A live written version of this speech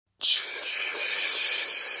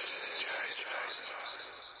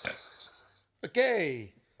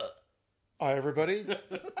Okay. Hi, everybody.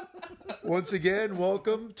 Once again,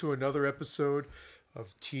 welcome to another episode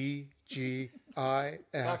of TGIF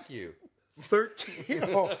Fuck you. 13.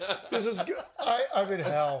 Oh, this is good. I'm in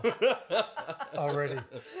hell already.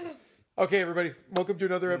 Okay, everybody. Welcome to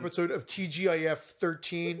another episode of TGIF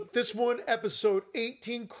 13. This one, episode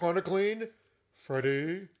 18, chronicling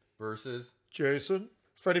Freddy Versus. Jason.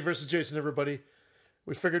 Freddy versus Jason, everybody.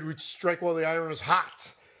 We figured we'd strike while the iron was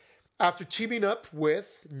hot. After teaming up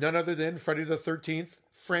with none other than Friday the 13th,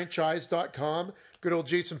 franchise.com, good old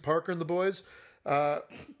Jason Parker and the boys, the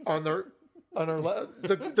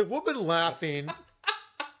woman laughing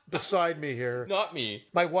beside me here, Not me.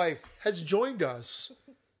 my wife, has joined us.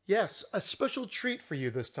 Yes, a special treat for you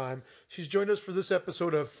this time. She's joined us for this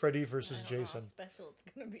episode of Freddy versus Jason. How special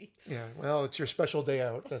it's gonna be. Yeah, well, it's your special day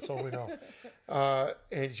out. That's all we know.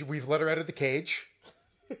 And we've let her out of the cage.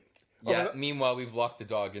 Yeah, meanwhile, we've locked the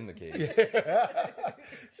dog in the cage.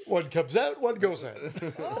 One comes out, one goes in.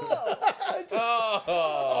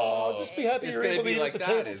 Oh, Just be happy It's you're gonna able to be eat like at the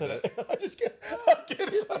that, table is today. it? I'm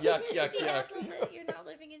kidding. yuck, yuck, You have yuck. to you're not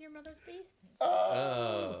living in your mother's basement.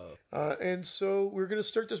 Oh. And so we're going to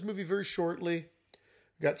start this movie very shortly.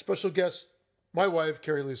 We got special guest, my wife,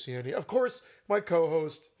 Carrie Luciani. Of course, my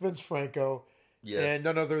co-host, Vince Franco. Yes. And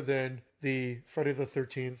none other than the Friday the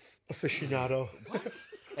 13th aficionado.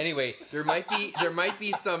 Anyway, there might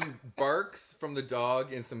be some barks from the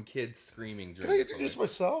dog and some kids screaming during Can I the introduce filming.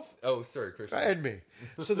 myself? Oh, sorry, Christian. And me.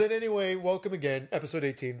 So then anyway, welcome again. Episode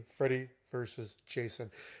 18, Freddy versus Jason.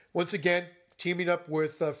 Once again, teaming up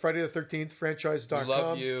with Friday the 13th, franchise.com. We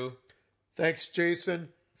love you. Thanks, Jason.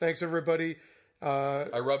 Thanks, everybody. I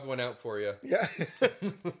rubbed one out for you. Yeah.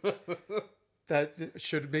 That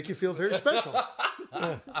should make you feel very special.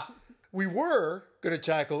 Yeah. We were going to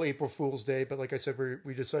tackle April Fool's Day, but like I said,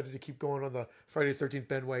 we decided to keep going on the Friday the 13th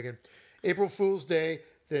bandwagon. April Fool's Day,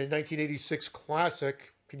 the 1986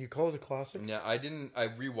 classic. Can you call it a classic? Yeah, I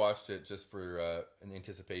rewatched it just for an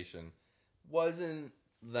anticipation. Wasn't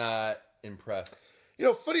that impressed. You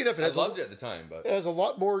know, funny enough, I loved it at the time, but it has a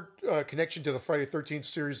lot more connection to the Friday the 13th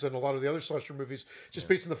series than a lot of the other slasher movies, just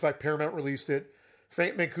based on the fact Paramount released it.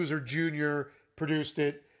 Frank Mancuso Jr. produced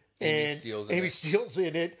it. Amy And Steele's in Amy it. Steele's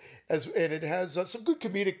in it, and it has some good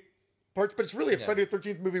comedic parts, but it's really a Friday the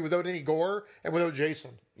 13th movie without any gore and without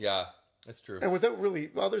Jason. yeah, that's true. And without really,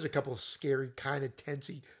 well, there's a couple of scary, kind of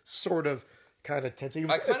tensy, sort of kind of tensy.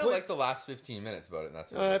 I kind of like the last 15 minutes about it, and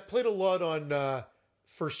that's it. I played a lot on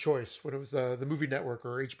First Choice when it was the Movie Network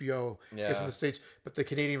or HBO, I guess in Yeah. the States, but the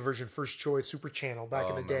Canadian version, First Choice, Super Channel, back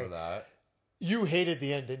in the day. Remember that? You hated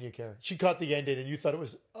the end, didn't you, Karen? She caught the ending, and you thought it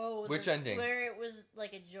was Oh, Which ending? Where it was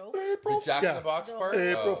like a joke. April. The Jack in the Box The part?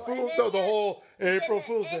 April Oh. Fool's. And No, then the whole April And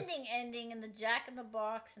Fool's. the Day. ending, and the Jack in the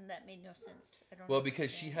Box, and that made no sense. I don't Well,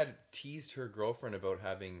 because she understand. had teased her girlfriend about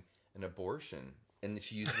having an abortion, and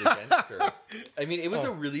she used it against her. I mean, it was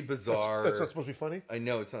a really bizarre. That's not supposed to be funny. I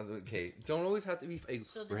know it's not okay. Don't always have to be.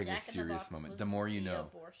 So the We're having a Jack in the serious Box moment. was The more you know.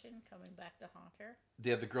 Abortion coming back to haunt her.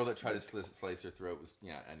 Yeah, the girl that tried to slice her throat was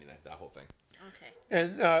that whole thing. Okay.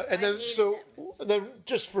 And then hated so then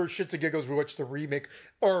just for shits and giggles, we watched the remake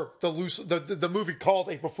or the movie called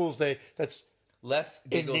April Fool's Day. That's Less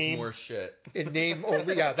giggles, name- more shit. in name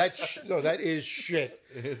only. Yeah, that is shit.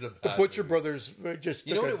 It is a The bad Butcher movie. Brothers just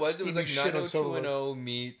You know took what a it was? It was steamy like shit on 90210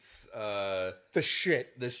 meets the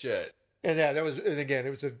shit. the shit. And yeah, that was, and again, it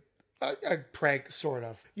was a prank, sort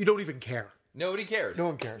of. You don't even care. Nobody cares. No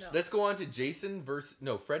one cares. Let's go on to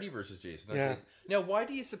Freddy versus Jason. not Yeah. Jason. Now, why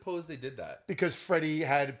do you suppose they did that? Because Freddy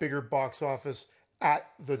had a bigger box office at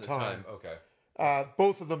the time. Okay.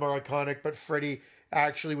 Both of them are iconic, but Freddy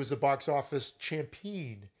actually was the box office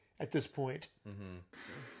champion at this point.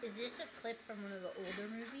 Is this a clip from one of the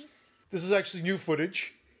older movies? This is actually new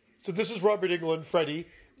footage. So this is Robert Englund, Freddy,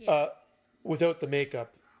 without the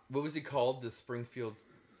makeup. What was he called? The Springfield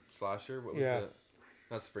slasher? What was Yeah.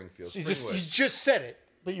 Not Springfield. You Springwood. just said it,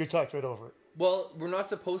 but you talked right over it. Well, we're not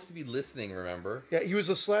supposed to be listening, remember? Yeah, he was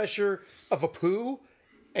a slasher of Apu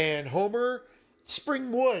and Homer.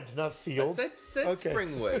 Springwood, not Field. Said Okay.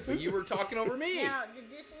 Springwood, but you were talking over me. Now, did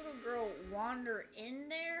this little girl wander in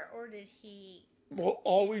there, or did he? Well,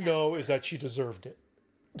 all we know is that she deserved it.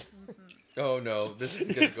 Oh no, this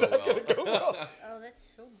isn't going to go well. Oh, that's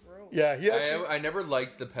so gross. Yeah, he actually. I never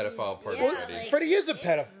liked the pedophile part Yeah, of Freddy. like, Freddy is a it's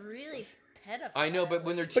pedophile. really pedophile. I know, but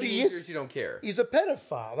when they're But he is- teenagers, you don't care. He's a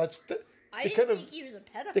pedophile. I they didn't kind of. think he was a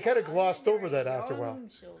pedophile. they kinda glossed They were over that after a while. young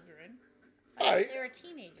Children. I- They were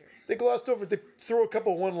teenagers. They glossed over. They throw a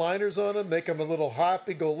couple one-liners on him, make him a little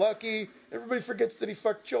happy-go-lucky. Everybody forgets that he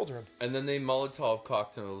fucked children. And then they Molotov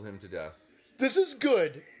cocktailed him to death. This is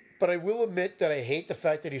good, but I will admit that I hate the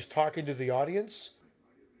fact that he's talking to the audience.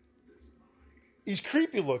 He's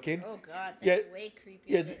creepy looking. Oh God, that's Yeah, way creepier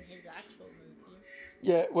yeah, than his actual movies.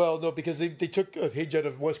 Yeah, well, no, because they took a page out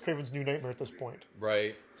of Wes Craven's New Nightmare at this point.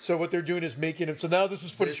 Right. So what they're doing is making him. So now this is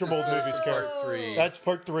footage This from is old movies, Karen. Part 3. That's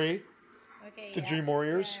part 3. Okay, The Dream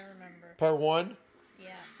Warriors? Yeah, I remember. Part 1. Yeah.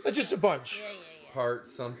 That's just a bunch. Yeah. Part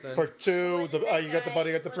something. Part 2. Was The that you got the guy- body,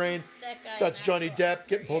 you got the was brain. that guy That's an Johnny actual Depp actor?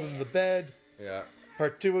 getting pulled Yeah, into the bed. Yeah.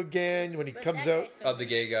 Part 2 again when he But comes that out. guy's so Oh, the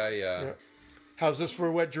gay guy, yeah. Yeah. How's this for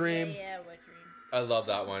a wet dream? Yeah, what dream? I love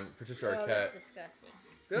that one. Patricia Oh, Arquette. that's disgusting.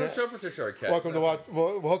 They don't Yeah. show Patricia Arquette. Welcome to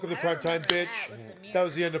welcome to I Prime Time, remember bitch. that with the mirror. That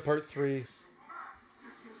was the end of part 3.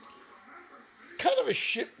 Kind of a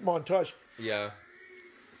shit montage. Yeah.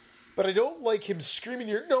 But I don't like him screaming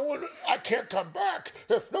here, no one, I can't come back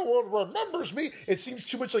if no one remembers me. It seems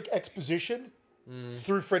too much like exposition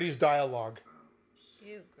through Freddy's dialogue.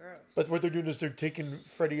 Ew, gross. But what they're doing is they're taking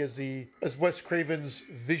Freddy as Wes Craven's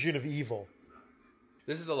vision of evil.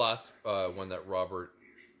 This is the last one that Robert.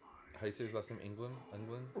 How do you say his last name? England?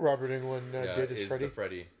 Robert Englund Yeah, did as is Freddy. the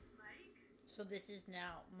Freddy. So this is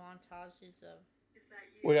now montages of.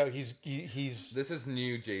 Well, no, he's This is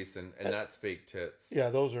new Jason, and that's fake tits. yeah,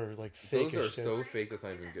 those are like fake. Those are so fake. That's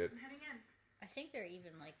not even good. I think they're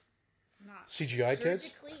even like not CGI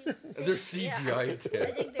tits? surgically They're fake. Yeah. CGI I tits.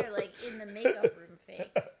 think they're like in the makeup room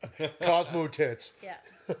fake. Cosmo tits.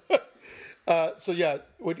 Yeah. So yeah,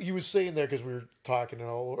 what he was saying there, because we were talking and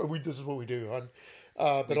all, this is what we do, hon.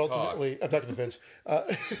 But We ultimately, I'm talking to Vince.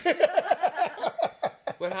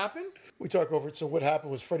 What happened? We talk over it. So what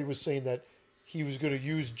happened was Freddy was saying that he was going to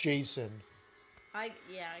use Jason. I got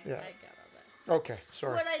all that. Okay,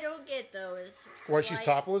 sorry. What I don't get though is Why she's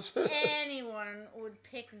topless? anyone would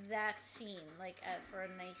pick that scene like for a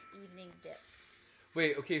nice evening dip.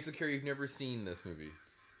 Wait, okay, so Carrie, you've never seen this movie.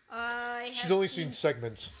 I have She's only seen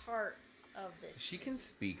segments. parts of this. She can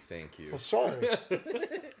speak, thank you. Well, sorry.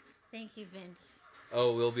 Thank you, Vince.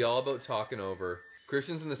 Oh, we'll be all about talking over.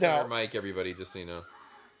 Christian's in the Now- center mic, everybody, just so you know.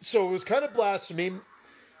 So it was kind of blasphemy.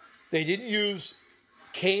 They didn't use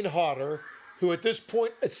Kane Hodder, who at this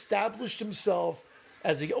point established himself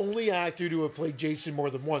as the only actor to have played Jason more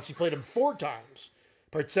than once. He played him 4 times,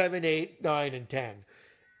 part 7, 8, 9, and 10.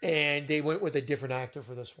 And they went with a different actor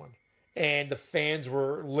for this one. And the fans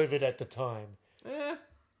were livid at the time.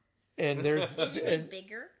 And there's Is he and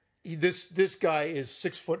bigger? this guy is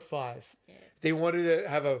 6'5". Yeah. They wanted to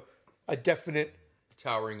have a definite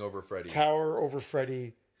Towering over Freddy. tower over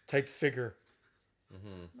Freddy type figure. Well,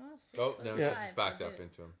 Oh, no, 6'5", she's just backed will up do.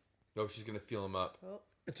 into him. Oh, she's going to feel him up. Oh,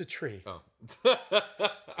 It's a tree. Oh.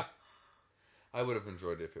 I would have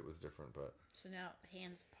enjoyed it if it was different, but... so now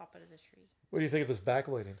hands pop out of the tree. What do you think of this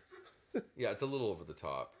backlighting? Yeah, it's a little over the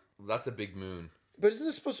top. That's a big moon. But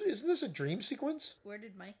isn't this a dream sequence? Where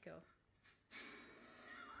did Mike go?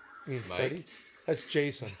 I mean, Mike? Freddy? That's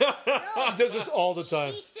Jason. She does this all the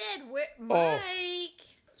time. She said, "Where, Mike?"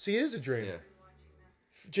 See, it is a dream. Yeah.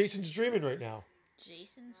 Jason's dreaming right now.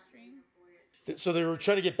 Jason's dream. So they were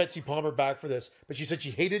trying to get Betsy Palmer back for this, but she said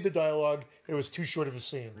she hated the dialogue. It was too short of a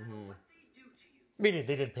scene. Meaning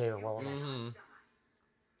they didn't pay her well enough.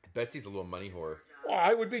 Betsy's a little money whore. Well,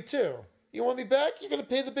 I would be too. You want me back? You're going to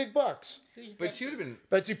pay the big bucks. Who's But Betsy? she would have been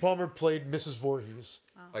Betsy Palmer played Mrs. Voorhees,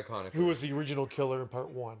 iconic. who was the original killer in part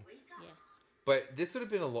 1. Yes. But this would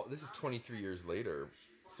have been a lot... This is 23 years later,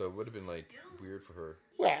 so it would have been, like, weird for her.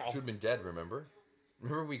 She Wow. would have been dead, remember?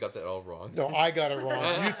 Remember we got that all wrong? No, I got it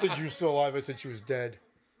wrong. You said you were still alive. I said she was dead.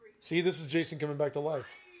 See, this is Jason coming back to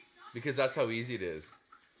life. Because that's how easy it is.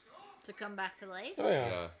 To come back to life. Oh, yeah.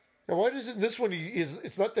 Yeah. Now, why does it this one?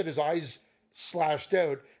 It's not that his eyes slashed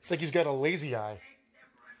out. It's like he's got a lazy eye,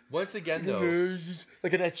 Once again, though...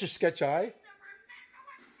 like an etch a sketch eye.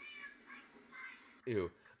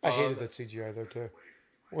 Ew. I hated that CGI though too.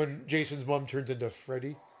 When Jason's mom turns into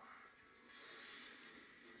Freddy,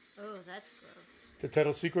 Oh, that's gross. the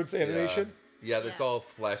title sequence animation. Yeah, that's Yeah. all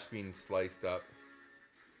flesh being sliced up.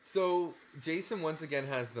 So, Jason once again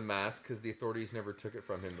has the mask because the authorities never took it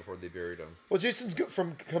from him before they buried him. Well, Jason's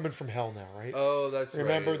coming from hell now, right? Oh, that's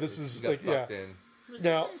Remember, right. this is He got like, yeah. sucked in. Was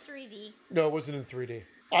Now- this in 3D? No, it wasn't in 3D.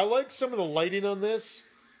 I like some of the lighting on this.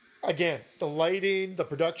 Again, the lighting, the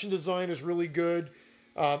production design is really good.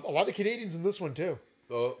 A lot of Canadians in this one too.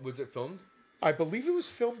 Oh, was it filmed? I believe it was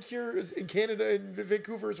filmed here in Canada and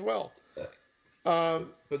Vancouver as well.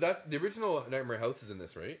 But that the original Nightmare House is in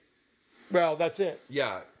this, right? Well, that's it.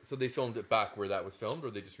 Yeah. So they filmed it back where that was filmed,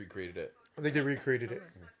 or they just recreated it? I think they recreated it.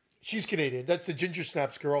 She's Canadian. That's the Ginger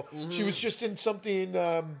Snaps girl. She was just in something.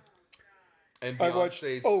 And I watched.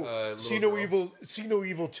 Beyonce's See Little No Girl. Evil. See No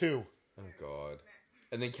Evil 2. Oh God.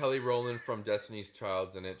 And then Kelly Rowland from Destiny's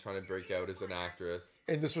Child's in it, trying to break out as an actress.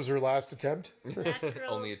 And this was her last attempt. That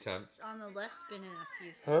girl Only attempt. on the left's been in a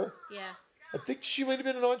few scenes. Her? Yeah. I think she might have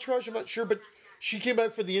been an entourage. I'm not sure, but she came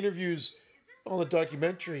back for the interviews on the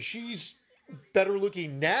documentary. She's better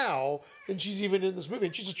looking now than she's even in this movie,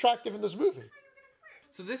 and she's attractive in this movie.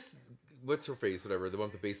 So this, what's her face? Whatever, the one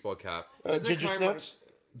with the baseball cap. Doesn't it Ginger kind of Snaps.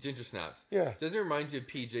 Ginger Snaps. Yeah. Doesn't it remind you of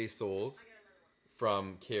PJ Souls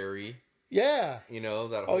from Carrie? Yeah. You know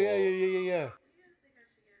that. Oh Whole, yeah.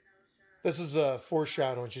 This is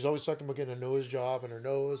foreshadowing. She's always talking about getting a nose job and her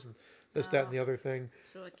nose and this, that, and the other thing.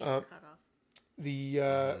 So it gets cut off. The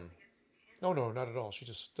no, not at all. She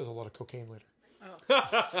just does a lot of cocaine later. Oh.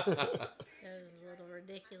 That was a little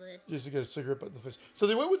ridiculous. Just to get a cigarette butt in the face. So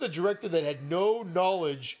they went with a director that had no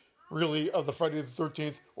knowledge, really, of the Friday the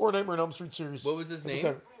 13th or Nightmare on Elm Street series. What was his at the name?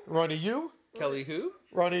 time. Ronnie Yu? Kelly who?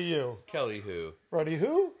 Ronnie Yu. Kelly who? Ronnie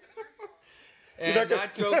who? And not gonna-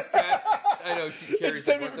 that joke. I know she carries.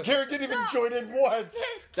 Like, what the Karen didn't even join in once.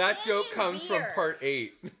 It's that Canyon joke comes beer. from part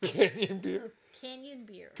 8. Canyon beer. Canyon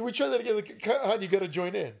beer. Can we try that again? Like, how do you got to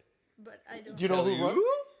join in? But I don't Do you know Kelly who?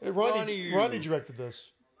 who? Ronnie Yu. Ronnie directed this.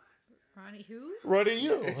 Ronnie who? Ronnie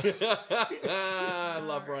Yu. I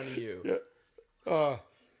love Ronnie Yu.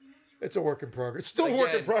 It's a work in progress. Still a work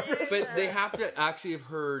in Again, progress. But they have to actually have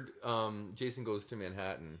heard Jason Goes to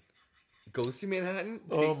Manhattan. Goes to Manhattan?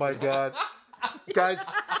 Oh my god, guys!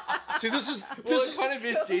 See, this is Well, it kind of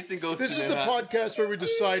is Jason Goes this to is the Manhattan. podcast where we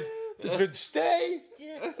decide does Vince stay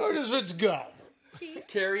Just or does Vince go? please.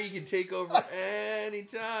 Carrie, you can take over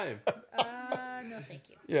anytime. No, thank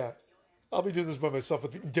you. Yeah, I'll be doing this by myself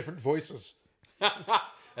with different voices.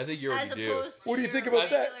 I think you As already do. opposed to What do you your think about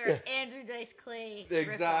that? regular Andrew Dice Clay.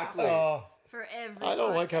 Exactly. ripoff For every. I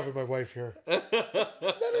don't like podcast. having my wife here.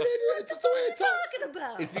 It's just the way I What talk. are you talking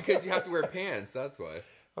about? It's because you have to wear pants, that's why.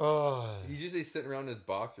 Oh. He's usually sitting around in his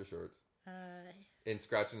boxer shorts and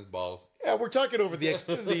scratching his balls. Yeah, we're talking over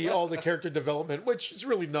the all the character development, which is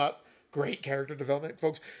really not great character development,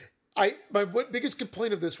 folks. My biggest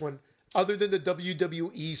complaint of this one, other than the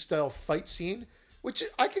WWE style fight scene, which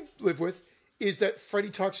I could live with, is that Freddy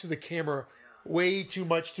talks to the camera way too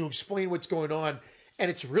much to explain what's going on,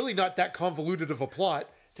 and it's really not that convoluted of a plot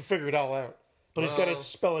to figure it all out. But he's got to Well,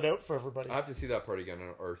 spell it out for everybody. I have to see that part again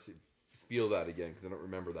or feel that again because I don't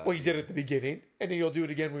remember that. Well, he did it at the beginning, and then he'll do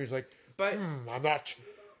it again when he's like, But I'm not.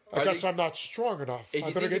 I I guess think- I'm not strong enough. if I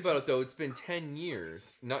you better think get about it, though, it's been 10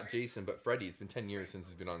 years. Not Jason, but Freddy. It's been 10 years since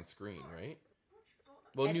he's been on screen, right?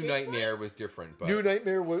 Well, At New this Nightmare was different, but New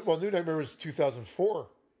Nightmare. New Nightmare was 2004.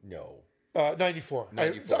 no. 94.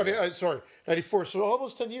 94, I mean, yeah. sorry, 94. So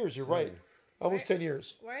almost 10 years. You're right. Almost 10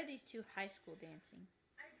 years. Why are these two high school dancing?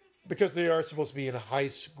 Because they are supposed to be in high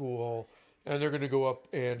school, and they're going to go up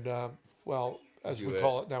and, as Do we it.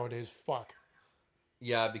 call it nowadays, fuck.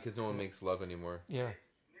 Yeah, because no one makes love anymore. Yeah.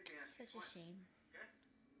 Such a shame.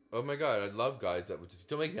 Oh my god, I love guys that would just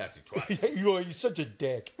don't make me ask you twice. You're such a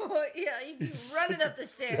dick. Oh yeah, you keep running up the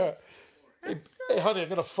stairs. Yeah. Hey, honey, I'm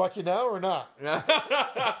going to fuck you now or not?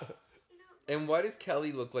 And why does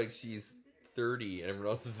Kelly look like she's 30 and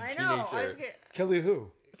everyone else is a I teenager? know. I was Kelly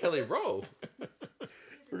who? Kelly Rowe.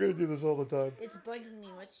 We're going to do this all the time. it's bugging me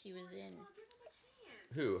what she was in.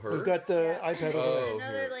 Who? Her? We've got the iPad over there. Oh,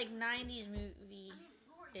 Another here. like '90s movie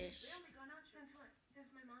ish.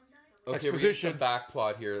 Okay, we're getting Exposition. some back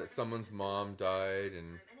plot here that someone's mom died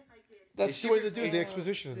and That's Is the she way they do re- the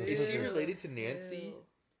exposition in this is she movie. related to Nancy?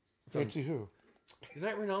 Nancy who? The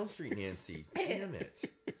Nightmare on Elm Street Nancy. Damn it.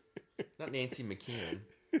 Not Nancy McKeon.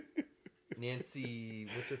 Nancy,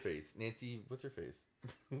 what's her face? Nancy, what's her face?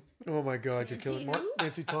 Oh my God, you're killing Nancy me. who?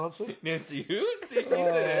 Nancy Thompson? Nancy who? See, she's in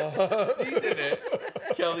it. She's in it.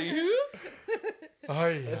 Kelly who?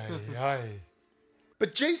 Aye, aye, aye.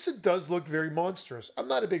 But Jason does look very monstrous. I'm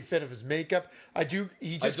not a big fan of his makeup. I do.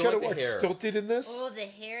 He just don't kind of like the hair. stilted in this. Oh, the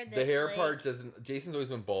hair. The hair like, part doesn't. Jason's always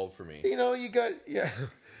been bald for me. You know, you got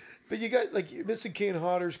but you got like Missing Kane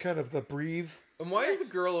Hodder's kind of the breathe. And why is the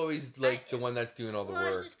girl always like the one that's doing all the Well, I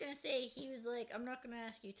was work? just gonna say he was like, I'm not gonna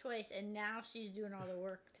ask you twice, and now she's doing all the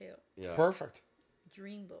work too. Yeah. Perfect.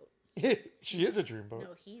 Dreamboat. She is a dreamboat.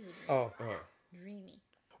 No, he's a dream. Oh, Dreamy.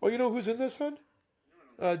 well, you know who's in this, son?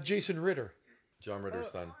 Jason Ritter. John Ritter's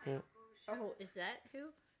son. Oh, is that who?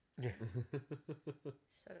 Yeah.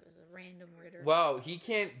 Just thought it was a random Ritter. Wow, he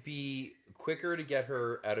can't be quicker to get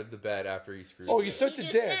her out of the bed after he screws. Oh, her. he's such he a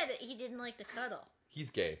just dick. said he didn't like the cuddle. He's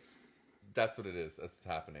gay. That's what it is. That's what's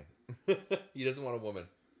happening. He doesn't want a woman.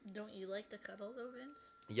 Don't you like the cuddle though, Vince?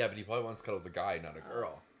 Yeah, but he probably wants to cuddle with a guy, not a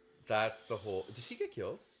girl. That's the whole. Did she get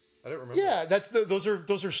killed? I don't remember. Yeah,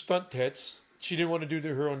 those are stunt tits. She didn't want to do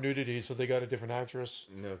her own nudity, so they got a different actress.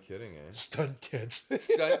 No kidding, eh? Stunt tits.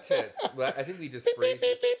 Stunt tits. Well, I think we just phrased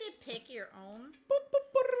it. You get to pick your own.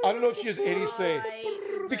 I don't know if she has any say.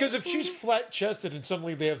 Why? Because if she's flat chested and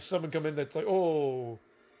suddenly they have someone come in that's like, oh.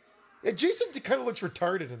 Yeah, Jason kind of looks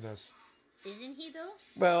retarded in this. Isn't he though?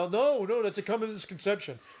 Well, no, that's a common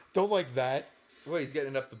misconception. Don't like that. Wait, he's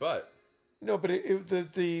getting up the butt. No, but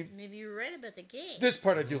the Maybe you're right about the game. this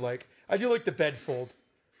part I do like. I do like the bed fold.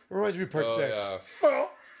 It reminds me of part 6. Yeah. Oh.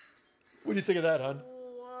 What do you think of that, hon?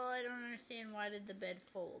 Well, I don't understand. Why did the bed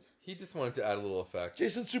fold? He just wanted to add a little effect.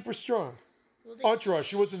 Jason's super strong. Well, they- Entourage.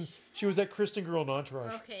 She was that Kristen girl in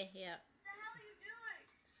Entourage. Okay, yeah.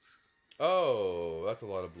 Oh, that's a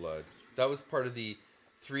lot of blood. That was part of the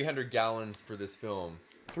 300 gallons for this film.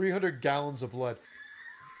 300 gallons of blood.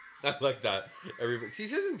 I like that. Everybody, she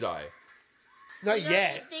doesn't die. Not You know,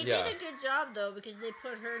 yet. They Yeah. did a good job though, because they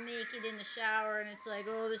put her naked in the shower, and it's like,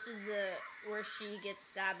 oh, this is where she gets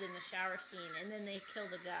stabbed in the shower scene, and then they kill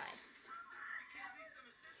the guy.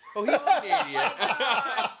 Oh, he's Canadian.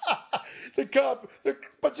 The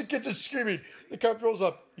bunch of kids are screaming. The cop rolls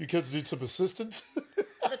up. You kids need some assistance?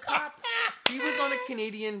 The cop, He was on a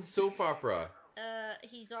Canadian soap opera.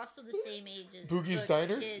 he's also the same age as Boogie's the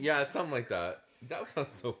Diner? kid. Yeah, something like that. That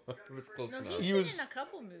sounds so. It was close No, enough. he's He been was- in a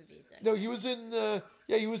couple movies. No, he was in.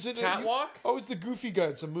 He was in Catwalk? Oh, he's the goofy guy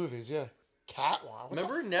in some movies. Yeah, Catwalk. What the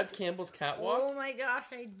Remember Neve Campbell's Catwalk? Oh my gosh,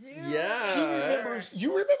 I do. Yeah. He remembers. You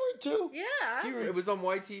remember it too? Yeah. It was on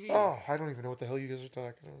YTV. Oh, I don't even know what the hell you guys are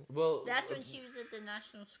talking about. Well, That's when she was at the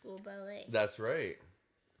National School Ballet. That's right.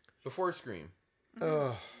 Before Scream.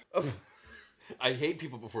 Ugh. I hate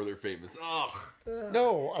people before they're famous. Ugh.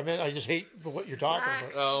 No, I mean I just hate what you're talking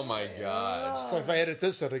about. Oh my god. So if I edit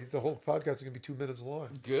this out, the whole podcast is gonna be 2 minutes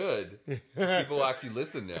long. Good. People actually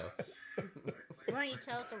listen now. Why don't you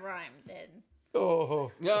tell us a rhyme then?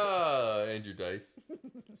 Oh, Ah, Andrew Dice.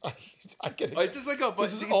 I get Oh, it. it's just like a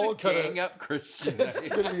bunch is of all cut gang up Christian. It's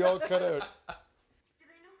gonna be all cut out. Do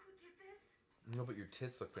they know who did this? No, but your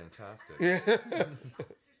tits look fantastic. Yeah. Officers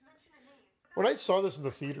mention a name. When I saw this in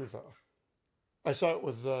the theater, though, I saw it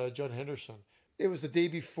with John Henderson. It was the day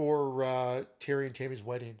before Terry and Tammy's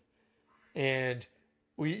wedding, and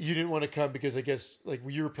you didn't want to come because I guess like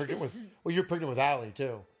you were pregnant with Allie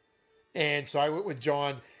too, and so I went with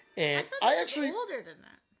John, and I thought I they actually were older than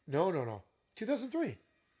that. no 2003,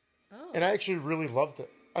 Oh. and I actually really loved it.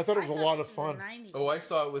 I thought it was a lot of this was fun. the 90s. Oh, I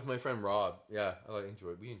saw it with my friend Rob. Yeah,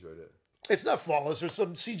 we enjoyed it. It's not flawless. There's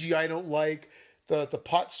some CGI I don't like. The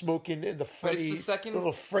pot smoking and the Freddy, second-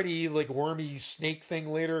 little Freddy like wormy snake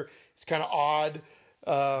thing later. It's kind of odd.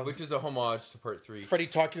 Which is a homage to part 3. Freddy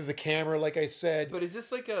talking to the camera, like I said. But is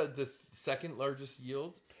this like the second largest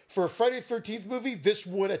yield? For a Friday the 13th movie, this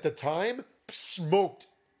one at the time smoked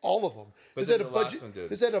all of them. But This then had the last one did.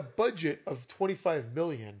 This had a budget of 25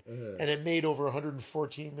 million, and it made over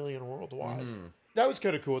 114 million worldwide. That was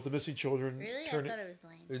kind of cool with the missing children. Really? I turning. thought it was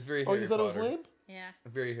lame. It was very Oh, Harry you thought Potter. it was lame? Yeah.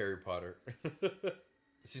 Very Harry Potter.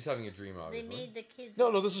 She's having a dream, They obviously. made the kids.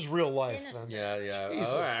 No, this is real life. Sinister. Man. Yeah, yeah.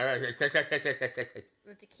 Jesus. Oh,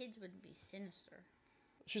 But the kids would be sinister.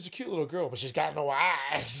 She's a cute little girl, but she's got no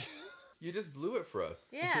eyes. you just blew it for us.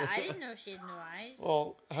 Yeah, I didn't know she had no eyes.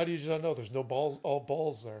 Well, how do you not know? There's no balls, all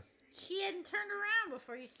balls there. She hadn't turned around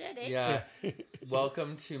before you said it. Yeah.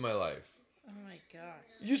 Welcome to my life. Oh my gosh.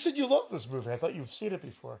 You said you love this movie. I thought you've seen it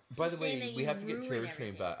before. By the saying way, that we you have to get ruin Terror Train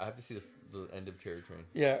everything. back. I have to see the end of Terror Train.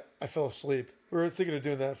 Yeah, I fell asleep. We were thinking of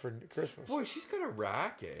doing that for Christmas. Boy, she's got a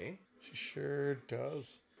rack, eh? She sure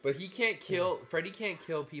does. But he can't kill. Freddy can't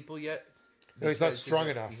kill people yet. No, he's not because strong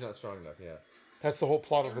enough. He's not strong enough. Yeah. That's the whole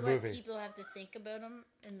plot of And the what movie. people have to think about him,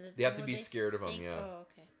 and They have to what be they scared of him, think? yeah. Oh,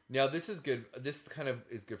 okay. Now this is good. This kind of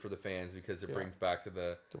is good for the fans because it brings back to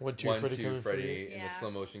the The 1-2 Freddy coming for Freddy you. and the Yeah.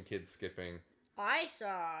 slow motion kids skipping I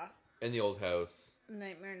saw in the old house.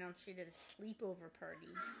 Nightmare on Elm Street at a sleepover party,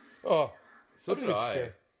 Oh, So That's did a bit I.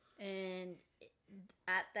 scary. and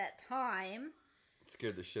at that time, It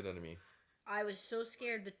scared the shit out of me. I was so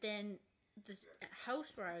scared. But then the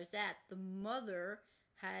house where I was at, the mother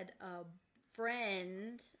had a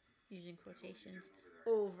friend, using quotations,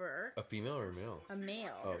 over, A female or a male? a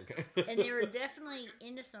male. Oh, okay. And they were definitely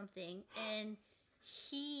into something, and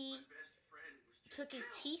he took his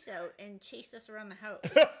teeth out and chased us around the house.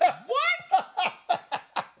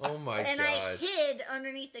 Oh my And god. I hid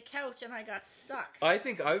underneath the couch, and I got stuck. I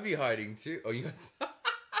think I'd be hiding too. Oh, you guys.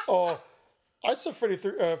 oh, I saw Friday the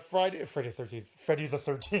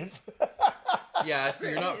 13th. Yeah, so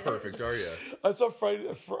you're not perfect, are you? I saw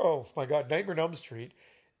oh my God, Nightmare on Elm Street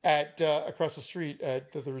at across the street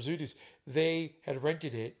at the Rizzutis. They had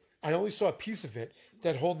rented it. I only saw a piece of it.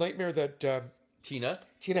 That whole nightmare that Tina.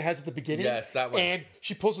 Tina has at the beginning. Yes, that one. And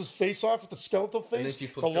she pulls his face off with the skeletal then face, she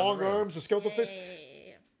the flips around long the room. arms, the skeletal face.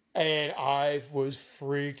 Yeah. And I was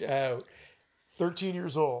freaked out. 13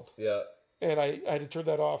 years old. Yeah. And I had to turn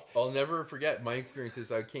that off. I'll never forget my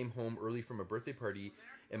experiences. I came home early from a birthday party,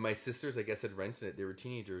 and my sisters, I guess, had rented it. They were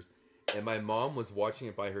teenagers, and my mom was watching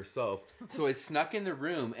it by herself. So I snuck in the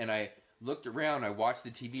room, and I looked around. I watched the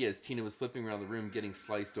TV as Tina was flipping around the room, getting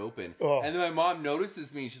sliced open. Oh. And then my mom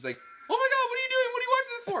notices me. She's like, "Oh my God, what are you doing? What are you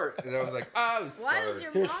watching this for?" And I was like, I was Why starved. was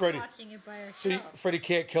your Here's mom Freddy. watching it by See, herself? Freddy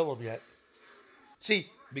can't kill him yet. See,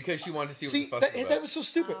 Because she wanted to see what see the fuss that, was that about. was so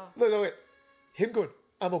stupid. Oh. Look, look, wait. Him going,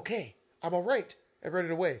 I'm okay. I'm all right. I ran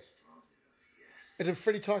it away. And then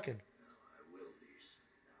Freddy talking.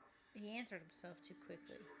 He answered himself too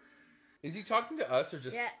quickly. Is he talking to us or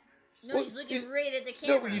just... Yeah. No, Well, he's looking he's- right at the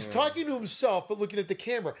No, camera. he's talking to himself, but looking at the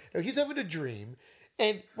camera. Now, he's having a dream.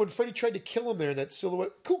 And when Freddy tried to kill him there in that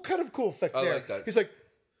silhouette, kind of cool effect I there. like that. He's like,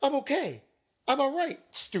 I'm okay. I'm all right,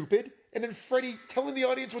 stupid. And then Freddy telling the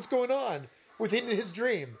audience what's going on within his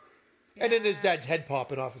dream. And then his dad's head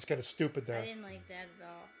popping off is kind of stupid I there. didn't like that at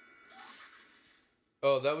all.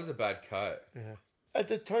 Oh, that was a bad cut. Yeah. At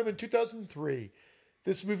the time in 2003,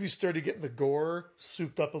 this movie started getting the gore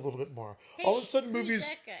souped up a little bit more. All of a sudden, who's movies.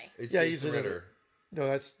 that guy? It's Yeah, Jason he's another- Ritter. No,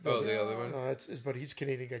 that's Oh, the other one? No, that's his buddy. He's a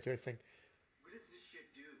Canadian guy too, I think.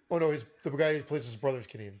 Oh no, he's the guy who plays his brother's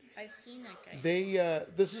Canadian. I've seen that guy.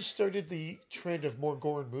 This has started the trend of more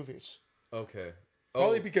gore in movies. Okay.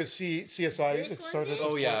 Probably Oh, because CSI This it one started. did? At this oh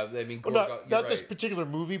point. yeah. I mean, Well, Gore not you're this right. particular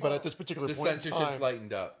movie, but at this particular The point in censorship's time,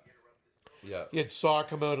 lightened up. Yeah. you had Saw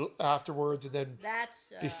come out afterwards, and then That's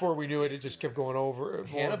before we knew it, it just kept going over. more and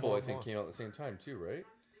Hannibal, more I and think, more. came out at the same time too, right?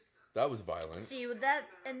 That was violent. See, with that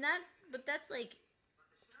and that, but that's like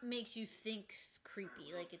makes you think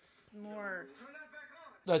creepy. Like it's more.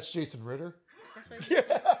 That's Jason Ritter. That's what I just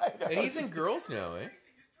said. And he's in Girls now, eh?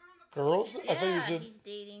 Girls. I thought he Yeah, was in. he's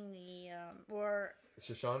dating the or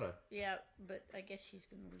Shoshana. yeah, but I guess she's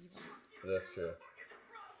gonna leave him. That's true.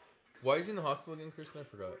 Why is he in the hospital again, Christian? I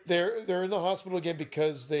forgot. They're in the hospital again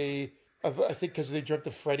because they. I think because they dreamt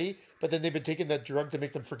of Freddy, but then they've been taking that drug to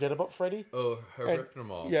make them forget about Freddy. Oh, And-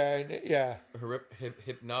 Hypnomal. Yeah, yeah,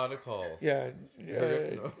 Hypnotical. yeah.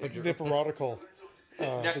 Hypno- Niporodical.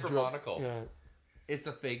 Necromonical. Yeah. It's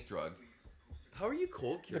a fake drug. How are you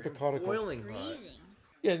cold, Kieran? Hypocritical. Boiling hot.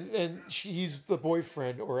 Freezing. And he's the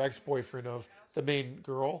boyfriend or ex-boyfriend of the main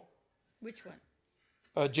girl, Which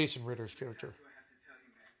one? Jason Ritter's character.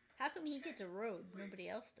 How come he gets a robe? Nobody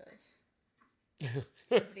else does.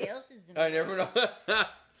 Nobody else is. In I never know.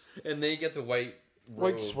 And they get the white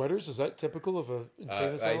White robe. sweaters, is that typical of a insane I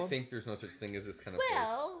asylum? think there's no such thing as this kind of place.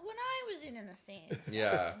 Well, when I was in an insane,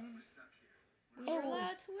 Yeah. we were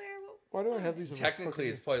allowed to wear. Why do I have these? in my Technically,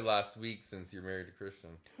 it's fucking- probably last week since you're married to Christian.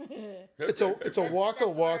 it's a waka That's waka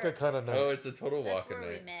where- kind of night. Oh, it's a total That's walking where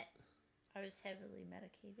we night. met. I was heavily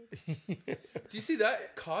medicated. Do you see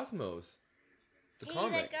that? Cosmos. The Hey,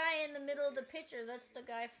 comic. that guy in the middle of the picture. That's the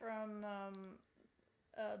guy from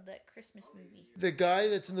that Christmas movie. The guy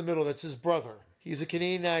that's in the middle, that's his brother. He's a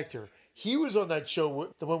Canadian actor. He was on that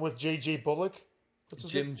show, the one with J.J. Bullock. What's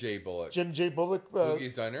his name? Jim J. Bullock. Jim J. Bullock.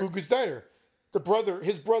 Boogie's Diner? Boogie's Diner.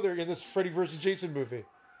 His brother in this Freddy vs. Jason movie.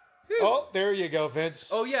 Oh, there you go,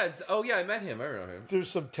 Vince. Oh yeah, I met him. I remember him. There's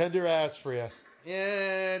some tender ass for you.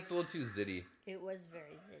 Yeah, it's a little too zitty. It was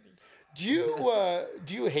very zitty.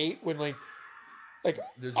 Do you hate when like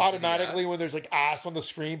There's a automatically zitty ass? when there's like ass on the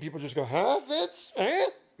screen, people just go, huh, Vince? Eh?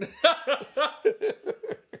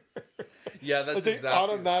 Yeah, that's Like they exactly.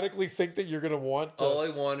 automatically think that you're gonna want to. All I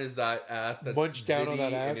want is that ass that's Munch down on zitty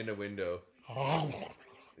that and ass. in a window.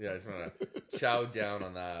 Yeah, I just want to chow down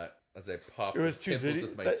on that as I pop It was too pimples zitty.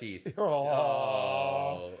 with my teeth. Oh.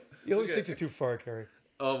 Oh, He always Okay. takes it too far, Carrie.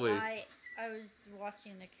 always. I was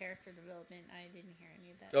watching the character development. I didn't hear any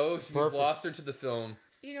of that. Oh, we've Perfect. lost her to the film.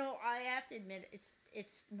 You know, I have to admit,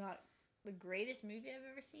 it's not the greatest movie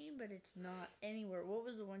I've ever seen, but it's not anywhere. What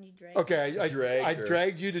was the one you dragged? Okay, I Dragged her.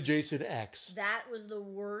 dragged you to Jason X. That was the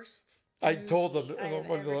worst. I told them movie on I have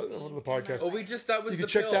one of the- ever on seen one of the in my podcasts. Oh, life. that was You the can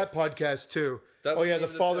check pill. that podcast too. That Oh was yeah, the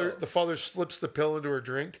the name of the pill. father slips the pill into her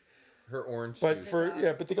drink. Her orange But juice.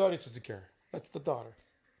 but the audience doesn't care. That's the daughter,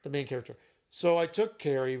 the main character. So I took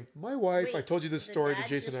Carrie, my wife. Wait, I told you this the story to dad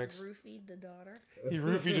Jason just X. roofied the daughter. He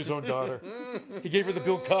roofied his own daughter. He gave her the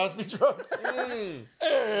Bill Cosby drug.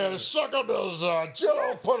 Hey, suck on those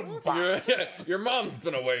Jello, put 'em back. Your mom's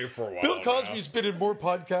been away for a while. Bill Cosby's been in more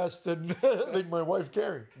podcasts than my wife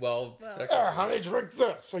Carrie. Well, Honey, drink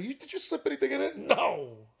this. So did you slip anything in it?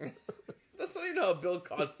 No. that's how you know Bill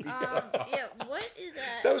Cosby. Yeah, what is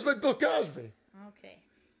that? That was my Bill Cosby. Okay.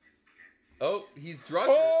 Oh, he's drunk.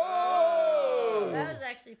 Oh! That was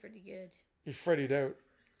actually pretty good. He Freddy'd out.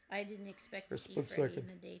 I didn't expect For to a see split Freddy second.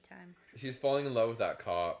 in the daytime. She's falling in love with that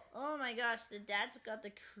cop. Oh my gosh, the dad's got the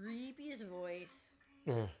creepiest voice.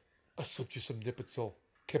 I slipped you some Nipitzel.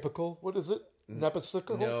 Typical? What is it?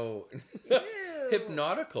 Napitzical? No. Ew.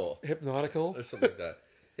 Hypnotical. Hypnotical? Or something like that.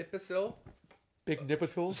 Hipicil? Big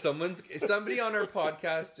Nipitils? Somebody on our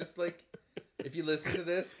podcast, just like, if you listen to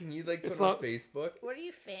this, can you like put It's it on not- Facebook? What are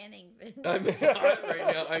you fanning, Vince? I'm hot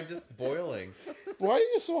right now. I'm just boiling. Why are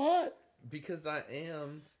you so hot? Because I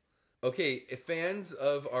am. Okay, if fans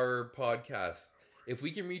of our podcast, if we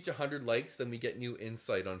can reach 100 likes, then we get new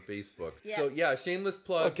insight on Facebook. Yeah. So yeah, shameless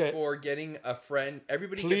plug Okay. for getting a friend.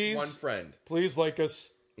 Everybody Please. gets one friend. Please like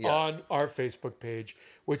us Yeah. on our Facebook page,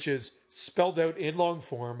 which is spelled out in long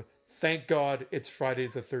form. Thank God it's Friday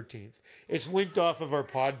the 13th. It's linked off of our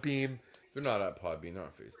Podbeam. They're not at Podbean, they're on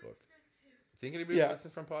Facebook. Think anybody Yeah.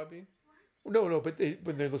 listens from Podbean? No, but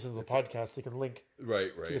when they listen to the podcast, they can link Right,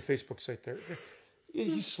 to the right. Facebook site there.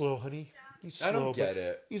 He's slow, honey. He's slow. I don't get but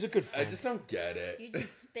it. He's a good I friend. just don't get it. You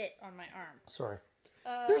just spit on my arm. Sorry.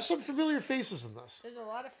 There's some familiar faces in this. There's a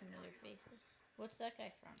lot of familiar faces. What's that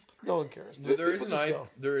guy from? No one cares. But there is People an just go.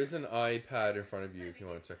 there is an iPad in front of you if you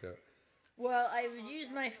want to check it out. Well, I would use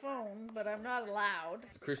my phone, but I'm not allowed.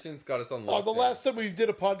 Christian's got us on Oh, lockdown. the last time we did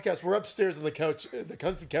a podcast, we're upstairs on the couch, the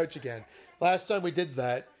comfy couch again. Last time we did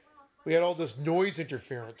that, we had all this noise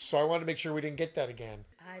interference, so I wanted to make sure we didn't get that again.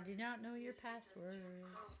 I do not know your password.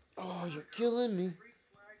 Oh, you're killing me.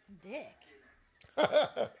 Dick.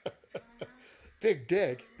 Big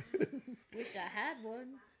dick. Wish I had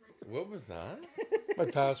one. What was that? My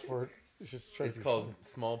password. It's just trying It's to be called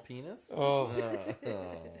small penis. Oh,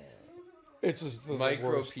 Oh. it's just the Micro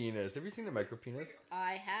worst. penis. Have you seen a micro penis?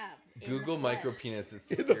 I have. In Google the micro flesh. penis. It's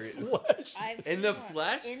In the scary. flesh. I've In seen the one.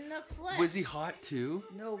 flesh? In the flesh. Was he hot too?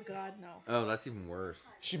 No, God, no. Oh, that's even worse.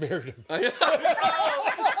 She married him. Damn, you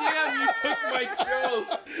took my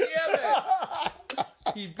joke. Damn it.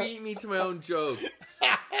 He beat me to my own joke.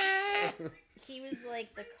 He was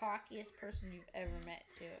like the cockiest person you've ever met,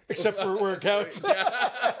 too. Except for where it counts.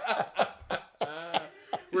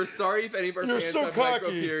 We're sorry if any of our You're fans so have micro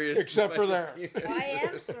cocky, periods. except for that. I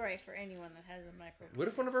am sorry for anyone that has a micro. What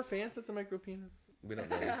if one of our fans has a micro penis? We don't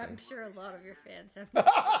know these I'm things. sure a lot of your fans have.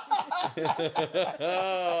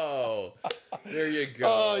 Oh, there you go.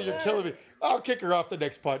 Oh, you're killing me. I'll kick her off the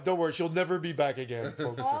next pod. Don't worry, she'll never be back again,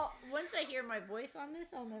 folks. Well, once I hear my voice on this,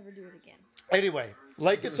 I'll never do it again. Anyway,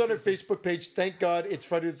 like us on our Facebook page. Thank God it's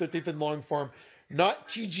Friday the 13th in long form, not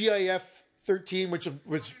TGIF 13, which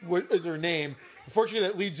is her name. Unfortunately,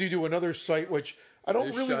 that leads you to another site, which I don't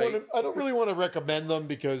They're really shite. want to. I don't really want to recommend them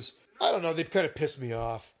because I don't know. They've kind of pissed me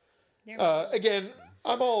off. They're Again,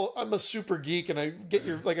 I'm a super geek, and I get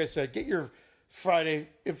your, like I said, get your Friday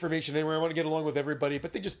information anywhere. I want to get along with everybody,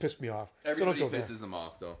 but they just piss me off. Everybody so don't go pisses there. them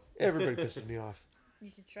off, though. Everybody pisses me off. You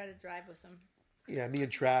should try to drive with them. Yeah, me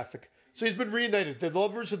and traffic. So he's been reunited. The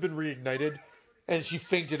lovers have been reignited, and she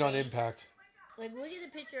fainted on impact. Like, look at the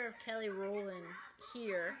picture of Kelly Rowland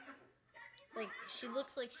here. Like, she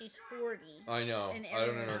looks like she's 40. I know. And I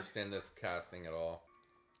don't Ariana. understand this casting at all.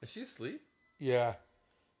 Is she asleep? Yeah.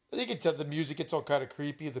 I think it's the music gets all kind of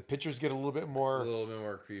creepy. The pictures get a little bit A more, little bit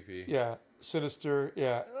more creepy. yeah, sinister.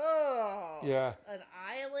 Yeah, Oh. yeah. An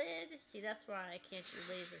eyelid? See, that's why I can't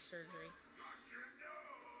do laser surgery.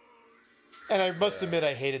 And I must admit,